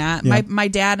younger than that. Yeah. My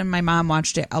dad and my mom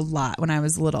watched it a lot when I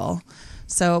was little.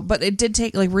 So, but it did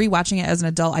take, like, rewatching it as an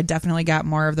adult, I definitely got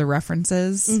more of the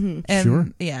references. Mm-hmm. And, sure.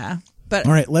 Yeah. But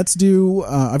all right, let's do,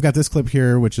 I've got this clip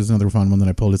here, which is another fun one that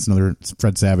I pulled. It's another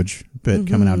Fred Savage bit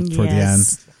coming out toward the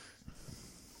end.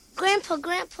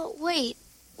 Grandpa, wait.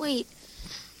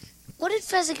 What did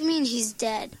Fezzik mean he's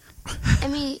dead? I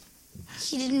mean,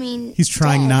 he didn't mean He's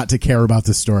trying dead. not to care about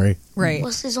this story. Right.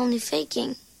 Wesley's only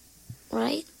faking,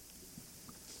 right?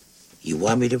 You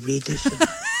want me to read this?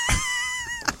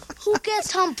 Who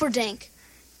gets Humperdinck?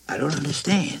 I don't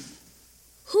understand.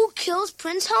 Who kills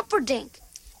Prince Humperdinck?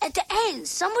 At the end,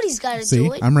 somebody's got to See,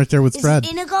 do it. I'm right there with Is Fred.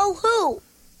 it Inigo? Who?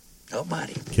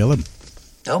 Nobody. Kill him.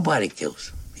 Nobody kills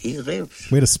him. He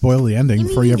lives. Way to spoil the ending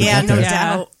before you ever get there.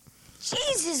 doubt.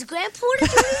 Jesus, Grandpa, what did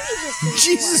you read this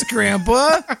thing Jesus,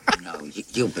 Grandpa. No,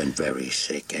 you've been very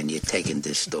sick, and you're taking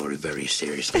this story very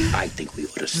seriously. I think we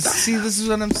ought to stop. See, this is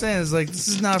what I'm saying. It's like, this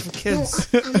is not for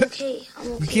kids. No, I'm okay.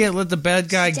 You can't let the bad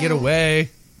guy get away.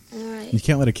 All right. You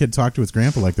can't let a kid talk to his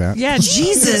grandpa like that. Yeah,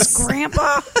 Jesus,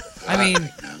 Grandpa. I mean,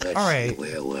 all right.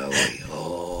 Where were we?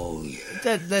 Oh,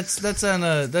 yeah. That's on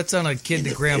a kid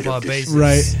to grandpa basis.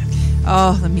 Right.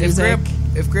 Oh, the music.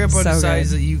 If grandpa So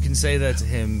decides good. that you can say that to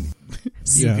him,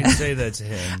 you can say that to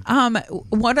him.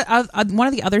 One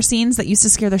of the other scenes that used to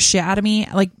scare the shit out of me,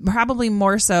 like probably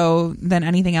more so than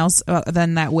anything else,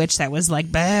 than that witch that was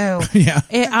like, boo. Yeah.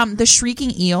 The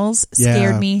shrieking eels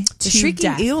scared me to The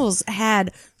shrieking death. eels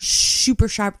had super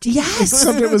sharp teeth. Yes.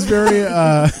 Except it was very,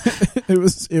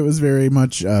 it was very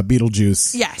much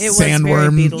Beetlejuice. Yes. It was very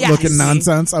sandworm Beetlejuice. looking Yes.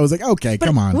 nonsense. I was like, okay, But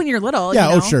come on. when you're little, Yeah,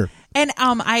 you know? oh sure. And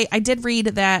I did read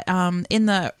that in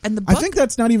the book. I think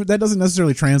that doesn't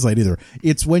necessarily translate either.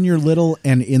 It's when you're little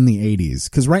and in the 80s.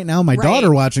 Because right now my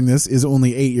daughter watching this is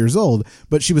only 8 years old,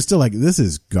 but she was still like, this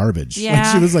is garbage. Yeah.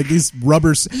 Like she was like, these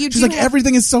rubbers. You She's do like,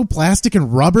 everything is so plastic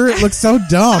and rubber. It looks so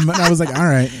dumb. And I was like, all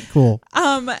right, cool.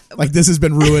 Like this has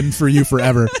been ruined for you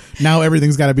forever. Now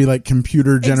everything's got to be like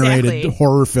computer generated Exactly.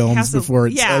 horror films to- before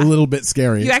it's yeah. a little bit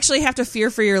scary. You actually have to fear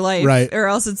for your life, Right. or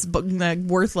else it's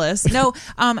worthless. No,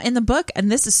 in the book,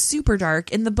 and this is super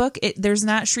dark. In the book, there's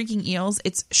not shrieking eels;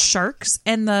 it's sharks,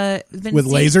 and with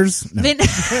lasers. No.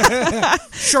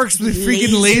 Sharks with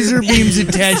freaking laser beams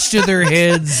attached to their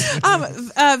heads.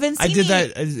 Vincini, I did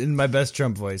that in my best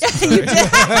Trump voice. The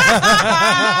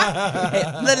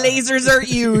lasers are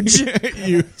huge,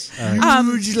 huge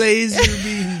laser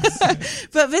beams.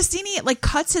 But Vincini like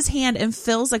cuts his hand and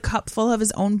fills a cup full of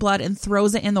his own blood and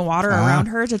throws it in the water around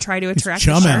her to try to attract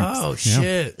the sharks. Oh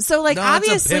shit! So like No,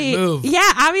 obviously, that's a pimp move.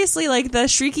 obviously like the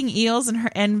shrieking eels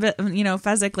and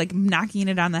Fezzik like knocking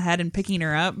it on the head and picking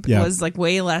her up was like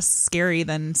way less scary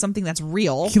than something that's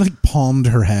real. He like palmed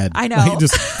her head. I know. Like,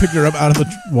 just picked her up out of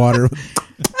the water.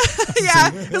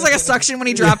 Yeah, it was like a suction when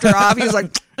he dropped her off. He was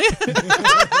like,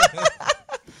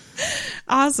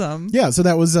 awesome. Yeah, so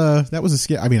that was a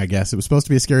scary. I mean, I guess it was supposed to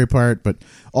be a scary part, but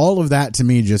all of that to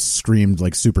me just screamed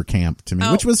like super camp to me,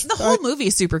 which was the whole movie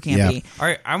is super campy. Yeah. All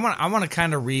right, I want to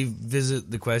kind of revisit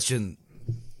the question.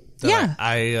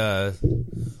 That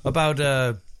about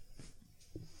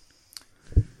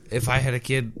if I had a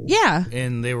kid,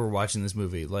 and they were watching this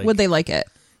movie, like, would they like it?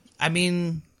 I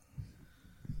mean,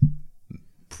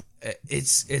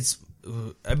 it's.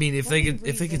 I mean, if they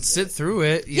could sit through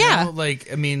it, you know,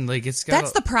 like, I mean, like, it's got.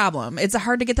 That's the problem. It's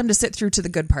hard to get them to sit through to the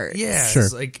good part. Yeah, sure.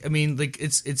 It's like, I mean, like,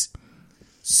 it's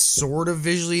sort of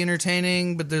visually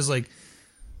entertaining, but there's a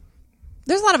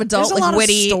lot of adult, There's a lot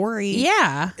witty of story.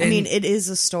 Yeah, I mean, it is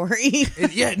a story.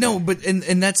 But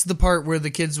that's the part where the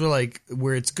kids were like,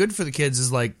 where it's good for the kids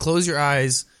is like, close your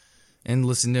eyes and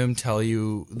listen to him tell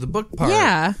you the book part.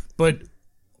 Yeah, but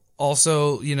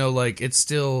also, you know, like, it's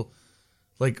still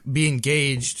like, be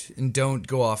engaged and don't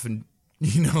go off and,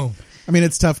 you know. I mean,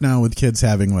 it's tough now with kids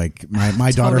having like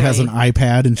my daughter has an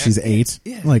iPad and she's 8.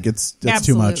 Yeah. Like it's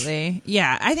too much.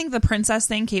 Yeah, I think the princess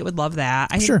thing, Kate would love that.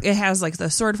 I think it has like the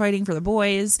sword fighting for the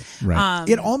boys. Right.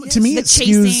 To me, it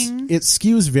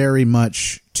skews very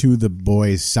much to the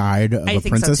boys' side of a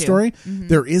princess story. Mm-hmm.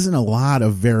 There isn't a lot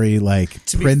of very like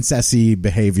princessy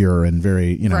behavior and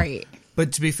very, you know. Right.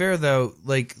 But to be fair though,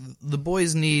 like, the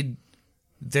boys need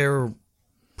their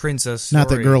princess story. Not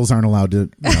that girls aren't allowed to, you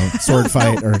know, sword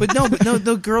fight or. But no,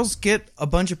 the girls get a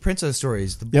bunch of princess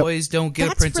stories. The boys don't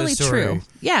get a princess story. True.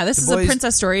 Yeah, this is a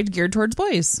princess story geared towards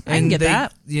boys. I can get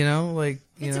that. You know, like,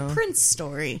 it's a prince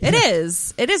story. It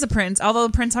is. It is a prince. Although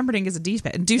Prince Humperdinck is a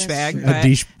douchebag. A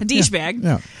douchebag.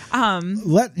 Yeah.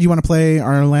 You want to play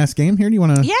our last game here? Do you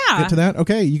want to get to that?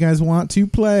 Okay, you guys want to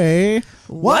play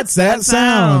What's That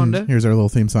Sound? Here's our little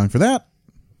theme song for that.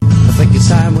 I think it's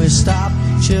time we stop,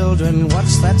 children.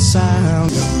 What's that sound?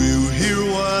 Do you hear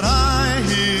what I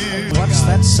hear? What's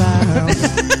that sound? Do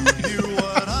you hear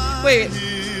what I Wait.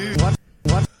 hear?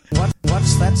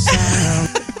 What's that sound?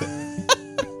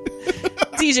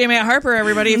 DJ Matt Harper,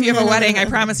 everybody. If you have a wedding, I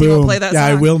promise he will play that song.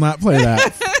 I will not play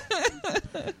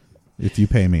that. If you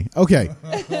pay me. Okay.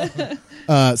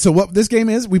 So what this game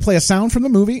is, we play a sound from the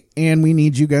movie, and we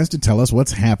need you guys to tell us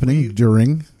what's happening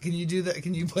during. Can you do that?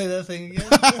 Can you play that thing again?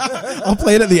 I'll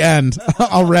play it at the end.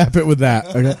 I'll wrap it with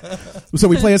that. Okay. So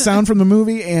we play a sound from the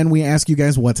movie, and we ask you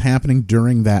guys what's happening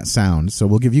during that sound. So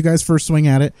we'll give you guys first swing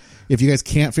at it. If you guys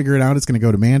can't figure it out, it's going to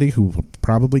go to Mandy, who will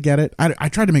probably get it. I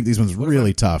tried to make these ones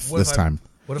really tough this time.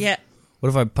 What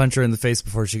if I punch her in the face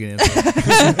before she can answer?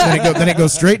 then it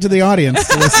goes straight to the audience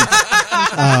to listen.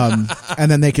 And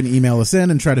then they can email us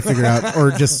in and try to figure out,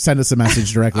 or just send us a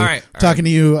message directly. All right. Talking to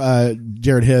you,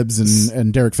 Jared Hibbs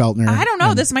and Derek Feltner. I don't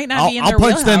know. This might not be in their I'll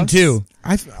punch them too.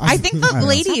 I think the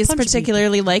ladies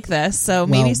particularly like this, so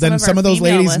maybe some of those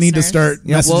ladies need to start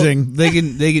messaging. Well,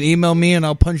 they can email me and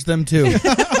I'll punch them too.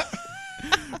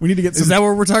 We need to get some Is that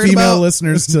what we're talking female about?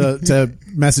 listeners to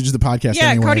message the podcast. Yeah,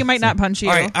 anyway. Cody might not punch you.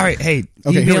 All right. Hey,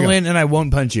 Okay, email in and I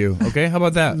won't punch you. Okay, how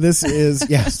about that? This is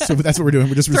so that's what we're doing.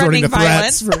 We're just resorting to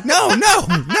threats. No.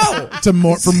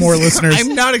 For more listeners.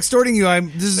 I'm not extorting you.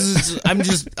 I'm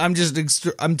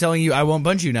telling you I won't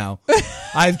punch you now.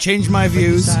 I've changed my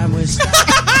views.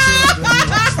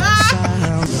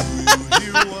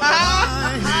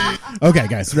 Okay,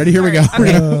 guys, ready? Here we go.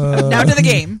 Okay. Now to the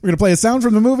game. We're going to play a sound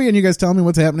from the movie, and you guys tell me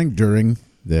what's happening during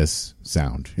this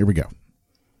sound. Here we go.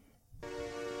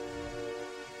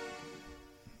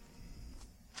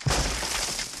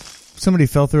 Somebody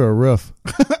fell through a roof.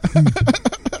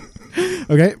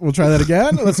 Okay, we'll try that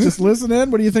again. Let's just listen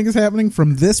in. What do you think is happening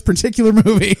from this particular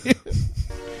movie?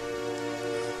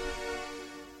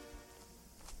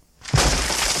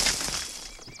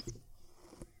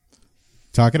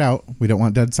 Talk it out. We don't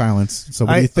want dead silence. So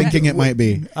what are you thinking it might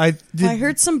be? I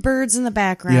heard some birds in the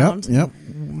background. Yep.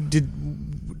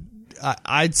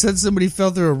 I said somebody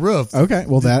fell through a roof. Okay,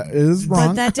 well that is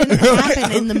wrong. But that didn't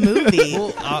happen in the movie.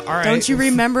 All right. Don't you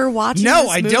remember watching No,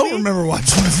 this I movie? don't remember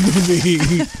watching this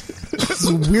movie. It was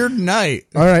a weird night.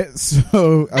 All right,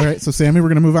 so Sammy, we're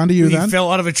gonna move on to you He then.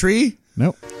 fell out of a tree?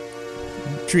 Nope.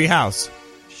 Tree house.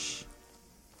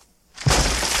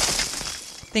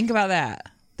 Think about that.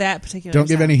 That particular. Don't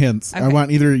give sound. any hints. I Okay.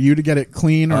 want either you to get it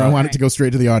clean, or I want it to go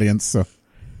straight to the audience. So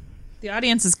The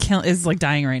audience is like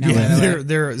dying right now. Yeah, by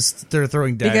the way. they're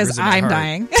throwing daggers Because at my I'm heart.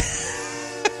 dying.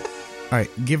 All right,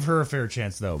 give her a fair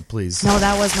chance, though, please. No,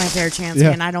 that was my fair chance, Yeah.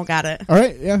 man. I don't got it. all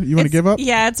right, yeah, you want to give up?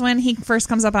 Yeah, it's when he first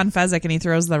comes up on Fezzik and he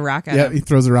throws the rock at Yeah, him. he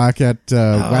throws a rock at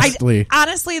Wesley.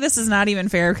 Honestly, this is not even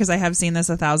fair because I have seen this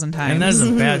 1,000 times. And that's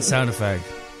a bad sound effect.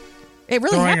 It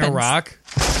really Throwing happens. a rock.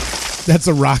 That's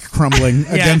a rock crumbling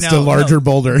Yeah, against no, a larger no.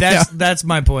 boulder. That's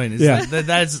my point. Is Yeah.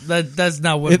 that's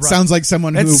not what It sounds like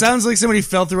someone It who- sounds like somebody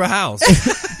fell through a house.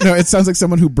 No, it sounds like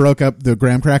someone who broke up the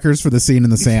graham crackers for the scene in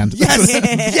the sand.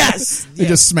 Yes. They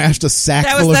just smashed a sack.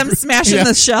 That was full them of, smashing Yeah.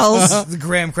 the shells. The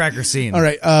graham cracker scene. All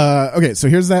right. Okay. So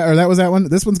here's that, or that was that one.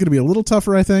 This one's going to be a little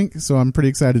tougher, I think. So I'm pretty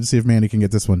excited to see if Mandy can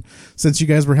get this one. Since you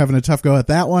guys were having a tough go at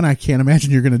that one, I can't imagine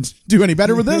you're going to do any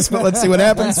better with this. But let's see what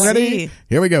happens. Let's Ready? see.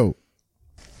 Here we go.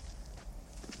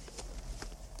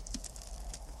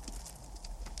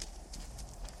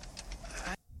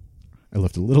 I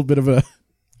left a little bit of a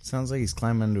Sounds like he's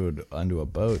climbing onto a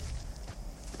boat.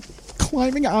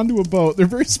 climbing onto a boat. They're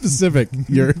very specific.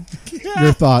 Your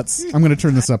thoughts. I'm going to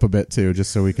turn this up a bit too,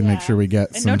 just so we can make sure we get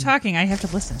And some. no talking. I have to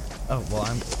listen. Oh well,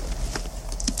 I'm.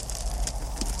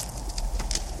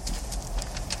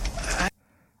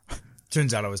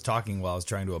 Turns out I was talking while I was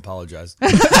trying to apologize. Can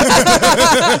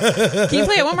you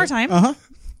play it one more time?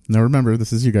 No, remember,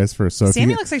 this is you guys first. So Sammy if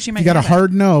you, looks like she if might you got a have it.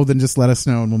 hard no, then just let us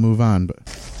know and we'll move on. But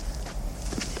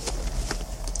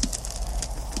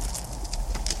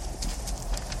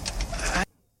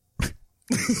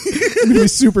I'm gonna be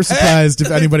super surprised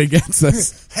if anybody gets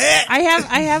this. I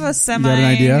have a semi got an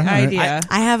idea? All right.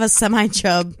 I have a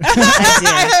semi-chub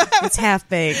idea. It's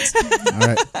half-baked. All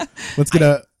right, let's get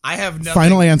a I have nothing,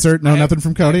 final answer. No, I have- nothing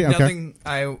from Cody. I have Okay.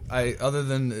 Nothing. I other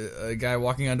than a guy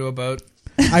walking onto a boat.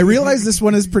 I realize this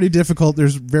one is pretty difficult.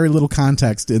 There's very little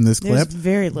context in this There's clip.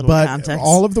 very little but context.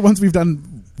 all of the ones we've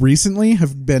done recently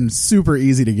have been super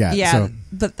easy to get. Yeah, So.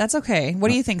 but that's okay. What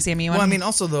do you think, Sammy? You Well, I wanna- mean,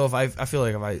 also though, if I feel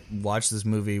like if I watched this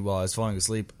movie while I was falling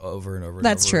asleep over and over, and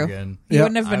That's over true. again, You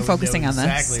wouldn't have been I would focusing know on this.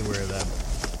 exactly where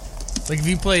that. Like if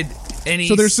you played any,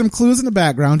 So there's some clues in the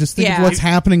background. Just think Yeah. of what's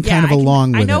happening kind Yeah, of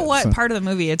along with it. I know what So- part of the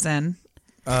movie it's in.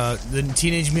 the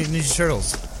Teenage Mutant Ninja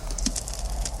Turtles.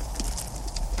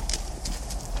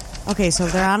 Okay, so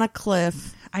they're on a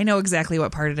cliff. I know exactly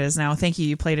what part it is now. Thank you.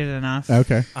 You played it enough.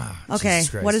 Okay. Okay, Jesus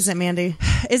Christ. what is it, Mandy?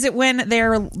 Is it when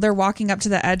they're walking up to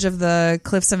the edge of the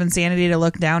cliffs of insanity to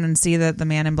look down and see that the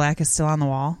man in black is still on the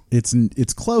wall? It's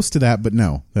close to that, but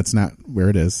no, that's not where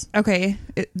it is. Okay.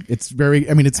 It's very.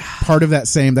 I mean, it's part of that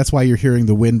same. That's why you're hearing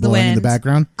the wind blowing in the wind.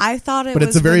 background. I thought it But was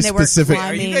it's a very when they were specific- Are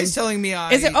climbing. you guys telling me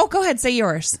I? Is it? Oh, go ahead. Say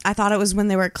yours. I thought it was when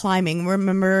they were climbing.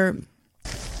 Remember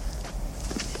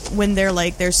when they're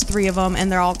like, there's three of them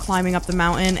and they're all climbing up the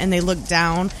mountain and they look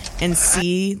down and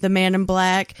see the man in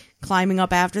black climbing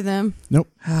up after them? Nope.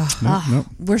 Nope.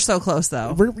 We're so close,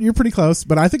 though. You're pretty close,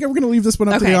 but I think we're going to leave this one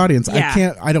up to Okay, the audience.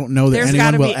 yeah. I don't know that There's anyone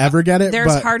gotta will be- ever get it. There's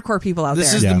but hardcore people out This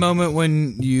there. is Yeah. the moment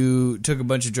when you took a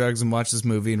bunch of drugs and watched this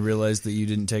movie and realized that you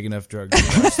didn't take enough drugs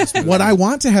to watch this movie. what I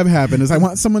want to have happen is I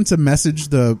want someone to message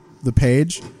the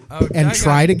page and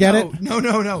try to get it. No.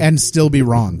 And still be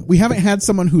wrong. We haven't had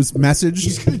someone who's messaged.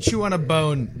 He's gonna chew on a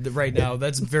bone right now.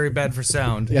 That's very bad for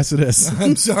sound. Yes, it is.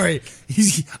 I'm sorry.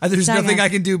 There's nothing I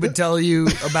can do but tell you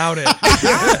about it.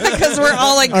 Because we're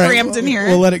all like All right, cramped in here.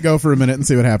 We'll let it go for a minute and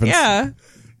see what happens. Yeah.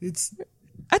 It's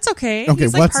That's okay. Okay,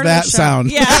 He's, like, what's part of the that show.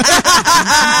 sound? Yeah.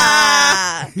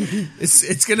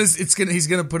 he's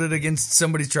gonna put it against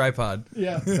somebody's tripod.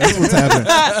 Yeah, that's what's happening.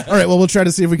 All right, well, we'll try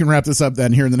to see if we can wrap this up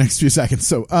then here in the next few seconds.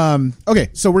 So, okay,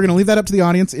 so we're gonna leave that up to the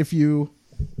audience. If you,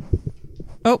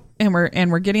 Oh, and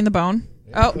we're getting the bone.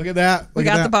 Oh, look at that, we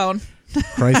look at got that. the bone.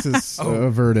 Crisis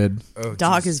averted.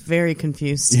 Dog is very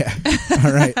confused. Yeah.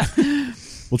 All right.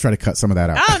 We'll try to cut some of that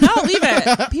out. Oh no, leave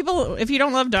it. People, if you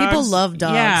don't love dogs, People love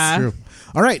dogs. Yeah. True.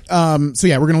 All right. So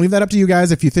yeah, we're gonna leave that up to you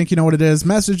guys. If you think you know what it is,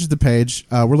 message the page.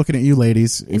 We're looking at you,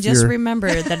 ladies. And just remember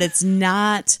that it's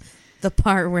not the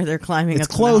part where they're climbing It's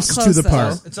up close the to mountain. the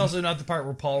part. It's also not the part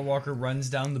where Paul Walker runs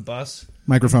down the bus.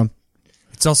 Microphone.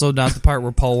 It's also not the part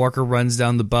where Paul Walker runs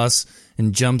down the bus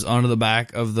and jumps onto the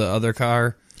back of the other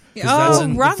car. 'Cause Oh, that's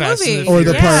in wrong Fast and movie. the Or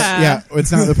the Furious. part. Yeah,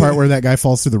 it's not the part where that guy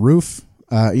falls through the roof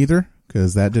either.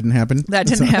 because that didn't happen. That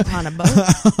didn't happen on a boat.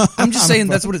 I'm just saying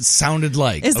that's what it sounded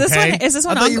like. Is this okay? one? Is this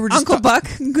when I thought you were just Uncle Buck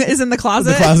is in the closet?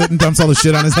 In the closet and dumps all the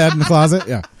shit on his head in the closet.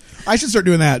 Yeah, I should start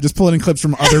doing that. Just pulling in clips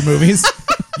from other movies.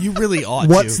 You really ought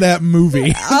What's to. that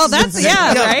movie? Oh, that's right.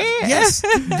 Yes,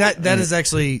 that is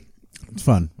actually. It's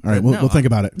fun. All right, we'll think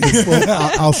about it.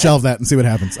 I'll shelve that and see what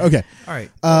happens. Okay. All right.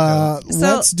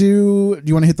 Let's do. Do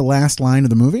you want to hit the last line of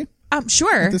the movie?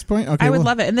 Sure. At this point, okay, I would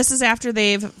love it. And this is after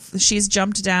she's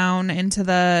jumped down into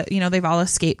the, they've all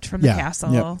escaped from the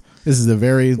castle. Yep. This is the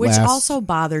very Which last also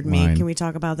bothered me. line. Can we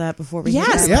talk about that before we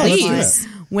Yes, get please.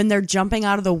 When they're jumping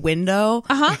out of the window,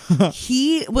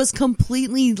 he was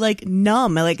completely like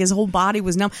numb. Like his whole body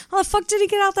was numb. How the fuck did he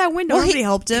get out that window? Nobody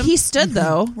helped him. He stood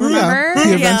though. Remember?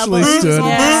 He eventually stood.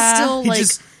 Yeah. Still He like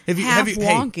just- half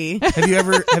wonky. Have you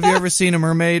ever seen a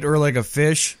mermaid or like a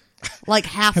fish? Like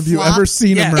half. Have you flopped. ever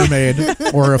seen Yeah. a mermaid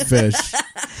or a fish?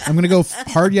 I'm going to go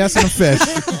hard yes on a fish.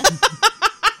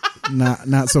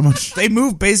 Not so much. They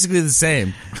move basically the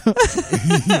same.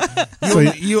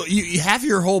 You half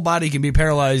your whole body can be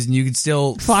paralyzed, and you can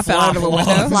still flop out of the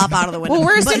window. Flop out of the window. Well,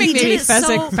 we're But assuming he maybe did it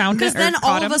Fezzik found it because or then caught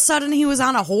all him. of a sudden he was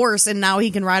on a horse, and now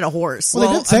he can ride a horse. Well,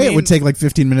 they did say it would take like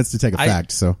 15 minutes to take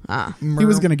effect, so he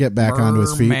was going to get back onto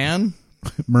his feet.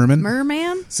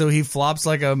 Merman. So he flops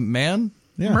like a man.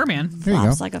 Yeah. Merman. There you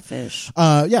Flops go. like a fish.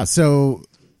 Yeah. So,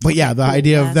 but yeah, the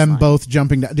idea of them both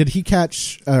jumping down. Did he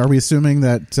catch? Are we assuming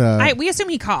that? We assume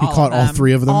he caught. He caught all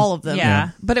three of them. All of them.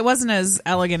 Yeah, but it wasn't as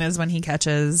elegant as when he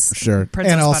catches. Sure.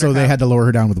 Princess And also, they Buttercup. had to lower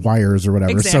her down with wires or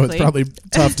whatever. So it's Exactly. probably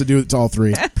tough to do it to all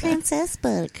three. Princess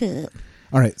Buttercup.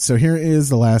 All right. So here is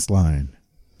the last line.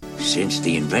 Since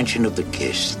the invention of the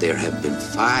kiss, there have been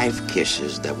 5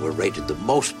 kisses that were rated the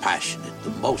most passionate, the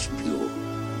most pure.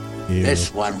 Ew.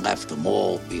 This one left them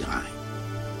all behind.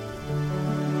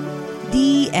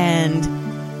 The end.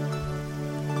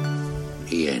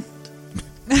 The end.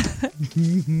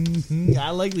 I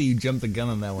like that you jumped the gun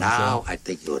on that one. Now so. I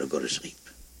think you ought to go to sleep.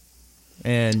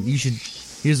 And you should.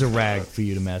 Here's a rag for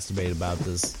you to masturbate about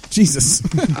this. Jesus.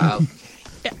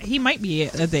 Yeah, he might be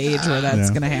at the age where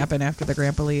that's going to happen after the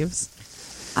grandpa leaves.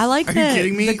 I like Are that you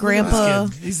kidding me? the Look at grandpa.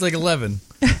 this kid. He's like 11.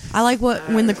 I like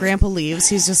when the grandpa leaves.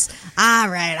 He's just all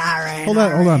right. Hold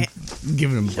on. I'm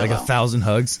giving him like 1,000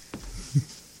 hugs.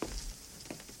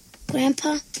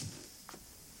 Grandpa,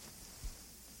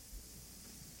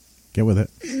 Get with it.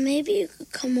 maybe you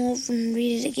could come over and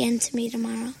read it again to me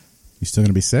tomorrow. You still going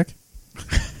to be sick?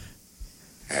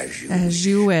 As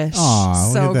you wish. Aw,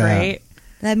 look so at that. great.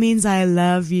 That means I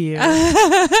love you.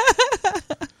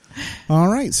 All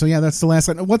right. So yeah, that's the last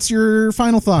line. What's your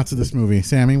final thoughts of this movie,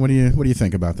 Sammy? What do you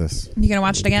think about this? You gonna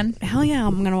watch it again? Hell yeah,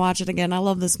 I'm gonna watch it again. I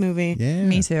love this movie. Yeah.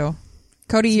 Me too.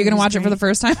 Cody, you gonna watch it for the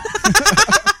first time?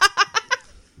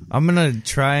 I'm gonna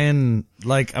try and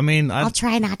I'll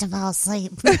try not to fall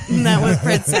asleep. That was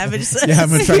Prince Savage says. Yeah, I'm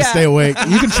going to try to stay awake.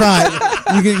 You can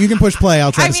try. You can push play.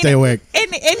 I'll try to stay awake.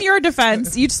 In your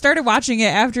defense, you started watching it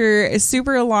after a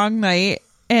super long night,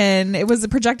 and it was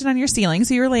projected on your ceiling,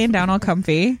 so you were laying down all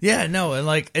comfy. Yeah, no,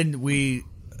 and we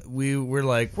were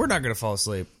like, we're not gonna fall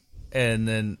asleep, and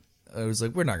then I was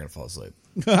like, we're not gonna fall asleep.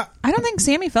 I don't think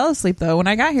Sammy fell asleep though. When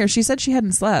I got here, she said she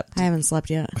hadn't slept. I haven't slept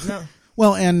yet. No.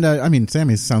 Well, and I mean,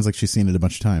 Sammy sounds like she's seen it a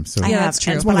bunch of times. So I have, that's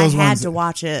true. It's one but of I those had ones to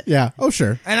watch it. Yeah. Oh,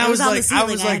 sure. And It I was on the like,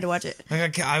 ceiling. I had to watch it.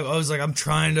 I was like, I'm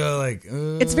trying to like.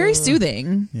 It's very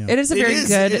soothing. Yeah. It is a very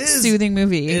good, soothing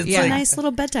movie. It's yeah. A like- nice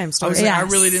little bedtime I story. was like, I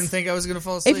Yes. really didn't think I was gonna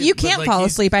fall asleep. If you but, can't like, fall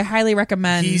he's- asleep, I highly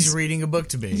recommend. He's reading a book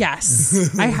to me.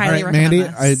 Yes, I All highly right, recommend Mandy,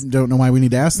 this. I don't know why we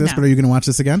need to ask this, No. but are you going to watch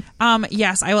this again?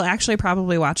 Yes, I will actually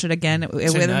probably watch it again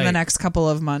within the next couple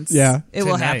of months. Yeah. It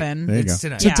will Tonight. happen. There you It's go.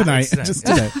 tonight. Just tonight. It's tonight. Just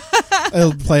today.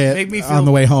 I'll play it Make me feel, on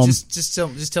the way home. Just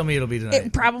tell me it'll be tonight.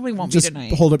 It probably won't Just be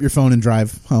tonight. hold up your phone and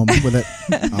drive home with it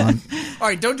on. All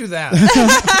right, don't do that.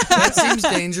 That seems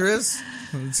dangerous.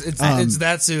 It's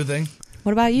that soothing.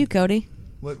 What about you, Cody?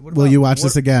 What Will you watch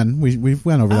this again? We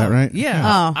went over that, right? Yeah,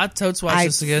 Oh. I'd totes watch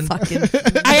this again.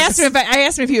 I asked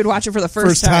him if he would watch it for the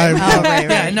first time. Oh, right.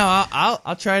 Yeah, no,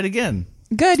 I'll try it again.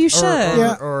 Good, you should.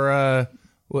 Or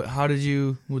how did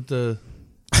you with the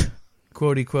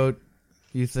quotey quote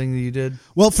you thing that you did?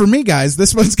 Well, for me, guys,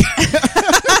 this one's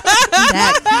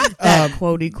that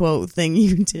quotey quote thing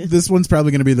you did. this one's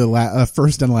probably going to be the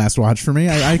first and last watch for me.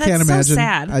 I That's can't so imagine.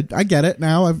 sad. I get it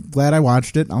now. I'm glad I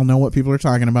watched it. I'll know what people are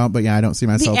talking about, but yeah, I don't see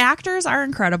myself. The actors are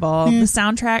incredible. The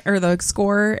soundtrack or the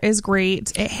score is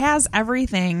great. It has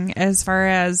everything as far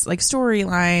as like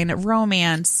storyline,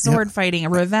 romance, sword fighting,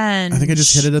 revenge. I think I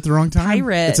just hit it at the wrong time.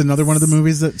 Pirates. It's another one of the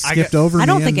movies that skipped over me. I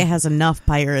don't think and- it has enough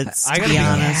pirates, to be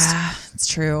honest. Yeah, it's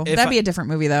true. If That'd I- be a different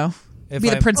movie though. If Be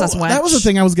the Princess Wench. That was the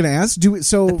thing I was going to ask.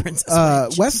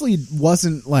 Wesley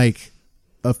wasn't like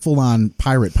a full-on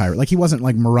pirate. Like he wasn't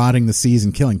like marauding the seas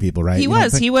and killing people, right?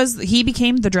 He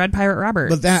became the Dread Pirate Robert.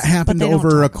 But that happened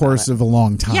over a course of a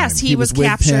long time. Yes, he was with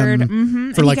captured him for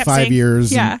and he like kept 5 saying,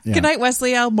 years. Yeah. and- Good night,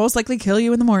 Wesley. I'll most likely kill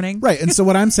you in the morning. Right. And so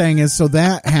what I'm saying is, so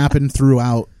that happened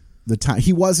throughout the time.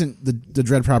 He wasn't the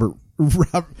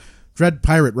Dread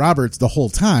Pirate Roberts the whole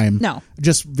time. No.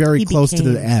 Just very close to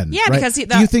the end. Yeah, right? because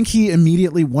do you think he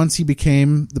immediately, once he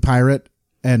became the pirate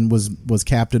and was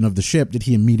captain of the ship, did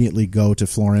he immediately go to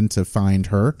Florin to find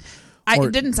her?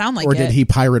 It didn't sound like or it. did he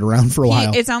pirate around for a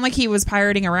while? It sounded like he was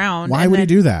pirating around. Why would he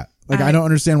do that? Like, I don't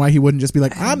understand why he wouldn't just be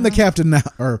like, I'm the captain now.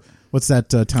 Or what's that,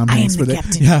 Tom Hanks? the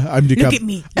captain. Yeah, I'm the captain. Look at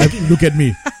me. Look at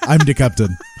me. I'm the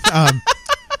captain.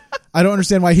 I don't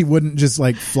understand why he wouldn't just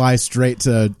like fly straight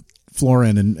to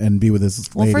Florin and be with his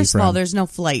Well, lady first friend. of all, there's no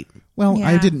flight. Well, Yeah.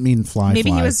 I didn't mean fly.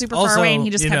 Maybe he was super far away and he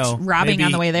just you kept know, robbing maybe-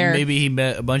 on the way there. Maybe he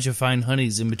met a bunch of fine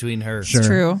honeys in between her. Sure.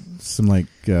 true. Some like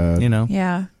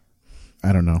Yeah.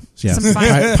 I don't know. Yeah, Some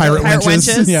fine- pirate pirate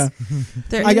wenches. wenches. Yeah,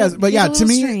 They're- I guess. But yeah, It's a to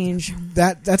me, little strange.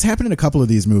 that's happened in a couple of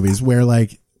these movies where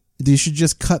like you should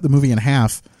just cut the movie in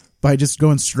half by just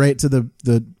going straight to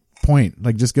the point.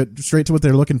 Like just go straight to what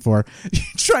they're looking for.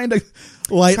 Trying to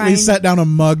lightly set down a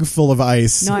mug full of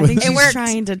ice. No, I think It she's worked.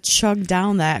 trying to chug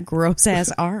down that gross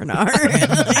ass R&R.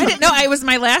 I didn't know. It was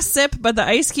my last sip, but the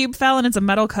ice cube fell and it's a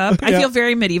metal cup. I Yeah. feel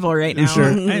very medieval right now. Sure.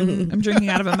 I'm drinking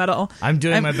out of a metal. I'm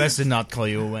doing my best to not call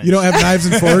you a wench. You don't have knives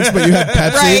and forks, but you have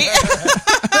Pepsi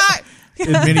Right.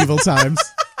 in medieval times.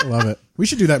 I love it. We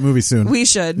should do that movie soon. We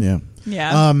should. Yeah.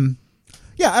 Yeah.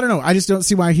 Yeah, I don't know. I just don't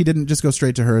see why he didn't just go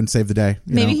straight to her and save the day.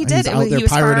 You Maybe know, he did. he's out He there was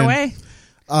far pirating. away.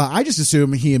 I just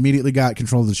assume he immediately got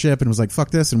control of the ship and was like,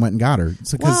 "Fuck this," and went and got her.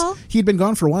 Because Well- he'd been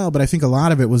gone for a while, but I think a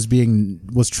lot of it was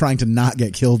trying to not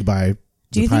get killed by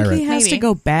Do the you pirate. think he has Maybe. to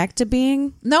go back to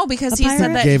being? No, because A he said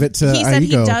pirate? that Gave it to he said Ichigo.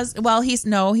 he does. Well,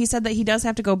 he said that he does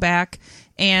have to go back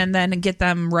and then get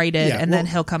them righted, Yeah, and well- then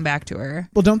he'll come back to her.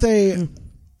 Well, don't they?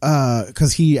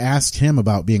 Because he asked him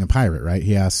about being a pirate, right?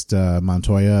 He asked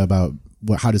Montoya about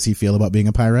how does he feel about being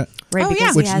a pirate, Right, Oh, because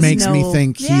yeah. he which has makes me no-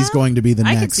 think Yeah, he's going to be the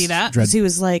I next. could see that. Dread. He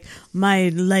was like, my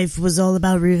life was all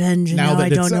about revenge, and now I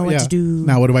that don't it's- know what yeah. to do.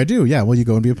 Now what do I do? Yeah, well, you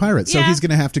go and be a pirate. So Yeah. he's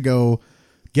going to have to go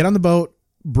get on the boat,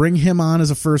 bring him on as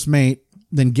a first mate,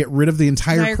 then get rid of the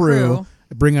entire Entire crew, crew.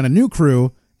 bring on a new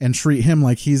crew, and treat him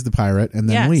like he's the pirate, and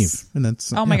then Yes. leave. And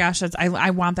that's Oh my gosh, I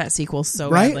want that sequel so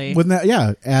right? badly. Wouldn't that?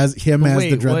 Yeah, as him as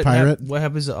the Dread Pirate. What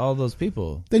happens to all those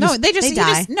people? They no, just, they just They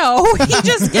die. he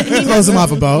just he throws them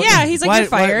off a boat. Yeah, he's like, you're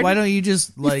fired. Why don't you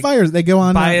just like fires. They go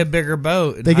on. buy a bigger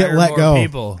boat? And they get hire let more go.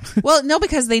 People. Well, no,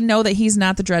 because they know that he's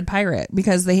not the Dread Pirate.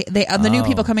 Because the new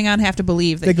people coming on have to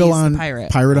believe that They go he's on the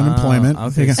pirate. unemployment.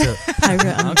 Okay, They, so,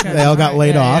 okay, they all got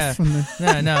laid yeah, off.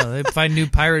 Yeah. No, they find new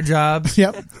pirate jobs.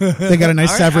 Yep, they got a nice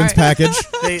All right, severance all right.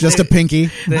 package. Just a pinky.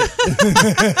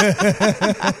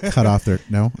 Cut off their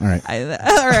no. All right.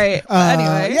 All right.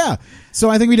 Anyway, Yeah. So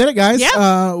I think we did it, guys.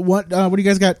 Yeah. What do you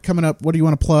guys got coming up? What do you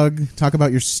want to plug? Talk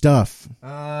about your stuff.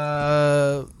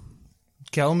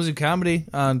 Kalamazoo Comedy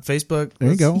on Facebook. There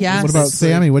you go. Yes. What about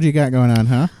Sammy? What do you got going on,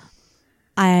 huh?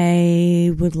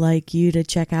 I would like you to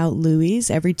check out Louie's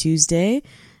every Tuesday,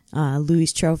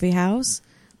 Louie's Trophy House.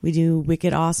 We do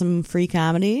wicked awesome free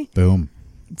comedy. Boom.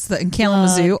 it's in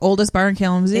Kalamazoo, oldest bar in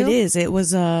Kalamazoo. It is. It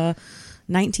was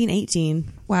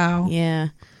 1918. Wow. Yeah.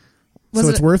 Was So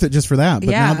it's it- worth it just for that. But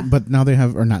Yeah. now they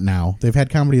have, or not now, they've had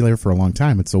comedy there for a long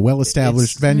time. It's a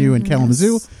well-established venue in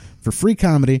Kalamazoo for free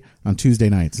comedy on Tuesday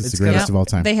nights. It's the greatest of all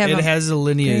time. They have It has a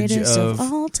lineage Greatest of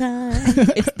all time.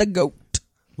 it's the goat.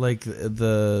 like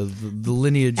the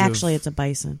lineage. Actually, of, it's a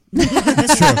bison.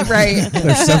 Right.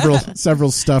 There's several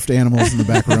stuffed animals in the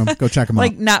back room. Go check them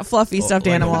Like out. not fluffy stuffed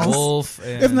like a animals. wolf.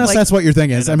 If And, that's what your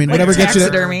thing is, I mean, like whatever gets you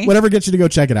taxidermy. to, whatever gets you to go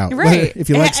check it out. Right. If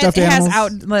you like stuffed it animals,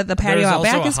 has out the patio there's out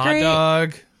back also a is hot great.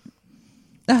 dog.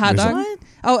 A hot There's dog. a-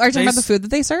 Oh, are you talking They about the s- food that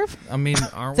they serve? I mean,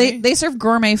 aren't They we? they serve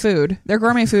gourmet food. Their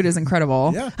gourmet food is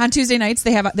incredible. Yeah. On Tuesday nights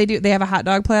they have a hot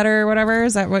dog platter or whatever.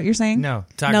 Is that what you're saying? No,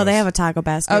 tacos. No, they have a taco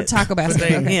basket. Oh, taco basket.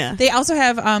 They- Okay. Yeah. They also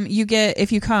have you get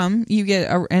if you come you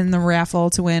get in the raffle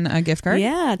to win a gift card.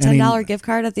 Yeah, $10 gift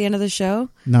card at the end of the show.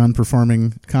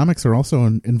 non-performing comics are also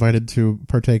invited to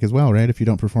partake as well, right? If you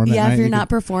don't perform that Yeah, night, if you're you not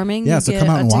could- performing, yeah, you so get come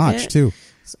out a and watch ticket. too.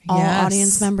 All Yes.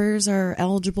 audience members are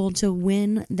eligible to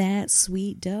win that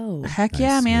sweet dough. Heck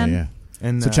yeah, man. Yeah.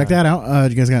 And, So check that out.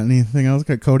 You guys got anything else?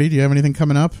 Cody, do you have anything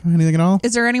coming up? Anything at all?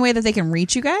 Is there any way that they can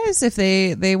reach you guys if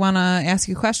they want to ask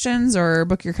you questions or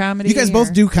book your comedy? You guys both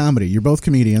or- do comedy. You're both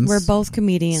comedians. We're both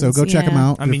comedians. So go check yeah. them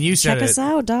out. I mean, you said Check it. us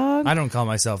out, dog. I don't call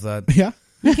myself that. Yeah.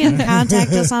 You can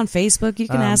contact us on Facebook. You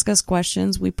can ask us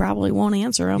questions. We probably won't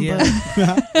answer them,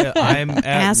 but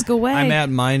ask away. I'm at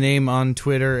my name on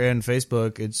Twitter and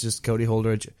Facebook. It's just Cody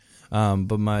Holdridge.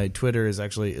 But my Twitter is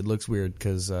actually, it looks weird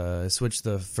because I switched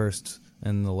the first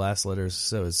and the last letters,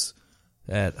 so it's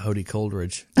at Hody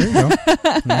Coldridge. There you go.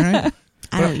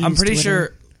 All right. I'm pretty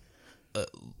sure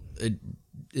it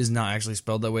is not actually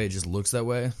spelled that way. It just looks that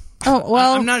way. Oh,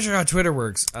 well. I'm not sure how Twitter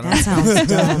works. That sounds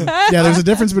dumb. Yeah, there's a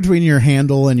difference between your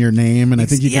handle and your name, and I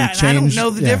think you can change. I don't know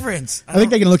the difference. I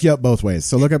think they can look you up both ways.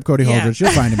 So look up Cody Holdridge.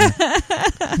 You'll find him.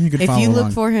 You can If follow you look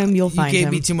along. for him, you'll find him. You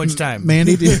gave me too much time.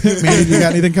 Mandy, do you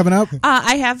got anything coming up?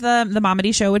 I have the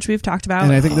Momedy show, which we've talked about.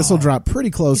 And I think this will drop pretty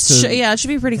close to. Yeah, it should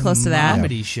be pretty close to that.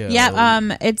 Comedy show. Yeah,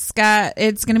 it's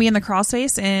going to be in the Crawl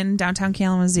Space in downtown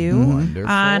Kalamazoo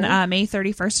on May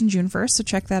 31st and June 1st. So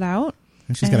check that out.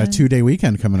 And she's got a 2-day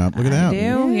weekend coming up. Look at that. I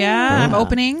do, yeah. I'm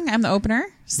opening. I'm the opener.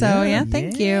 So, yeah,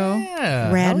 thank you.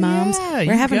 Rad moms. yeah, We're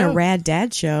you having go. a rad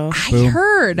dad show. I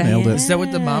heard. Nailed it. Is that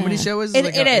what the Momedy show is? It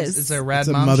Like is. It's a rad It's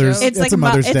a mom mother's- show? It's like a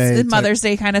Mother's Day It's a Mother's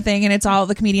Day kind of thing, and it's all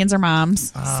the comedians are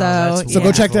moms. So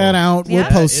go check that out. We'll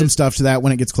post some stuff to that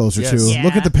when it gets closer Yes. to. Yeah.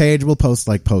 Look at the page. We'll post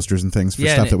like posters and things for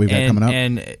stuff that we've got coming up.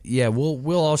 And yeah,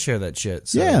 we'll all share that shit.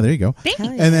 So. Yeah, there you go. Thank you.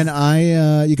 And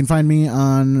then you can find me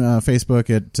on Facebook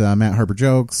at Matt Harper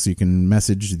Jokes. You can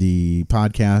message the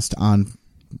podcast on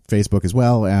Facebook as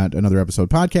well at Another Episode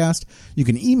Podcast. You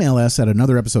can email us at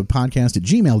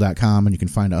anotherepisodepodcast@gmail.com, and you can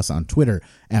find us on Twitter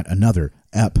at Another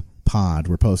Ep Pod.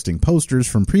 We're posting posters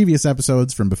from previous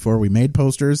episodes from before we made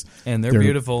posters, And they're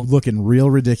beautiful. looking real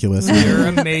ridiculous. They're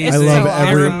amazing. I love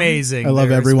They're amazing. I love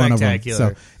They're every one of them. spectacular.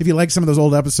 So if you like some of those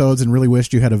old episodes and really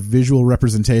wished you had a visual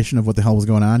representation of what the hell was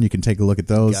going on, you can take a look at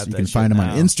those. Got You that can shit find them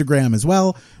now. on Instagram as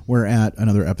well. We're at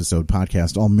Another Episode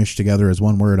Podcast, all mished together as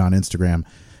one word on Instagram.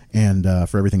 And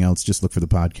for everything else, just look for the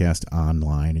podcast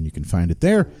online, and you can find it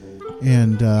there.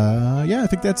 And I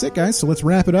think that's it, guys. So let's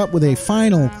wrap it up with a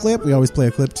final clip. We always play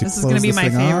a clip to This is close gonna be this my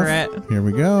thing off. favorite. Here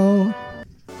we go.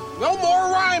 No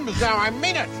more rhymes now, I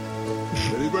mean it.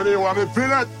 Anybody want a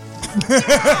peanut?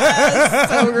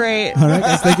 So great. All right,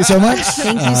 guys. Thank you so much.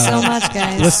 Thank you so much,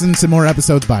 guys. Listen to more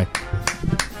episodes. Bye.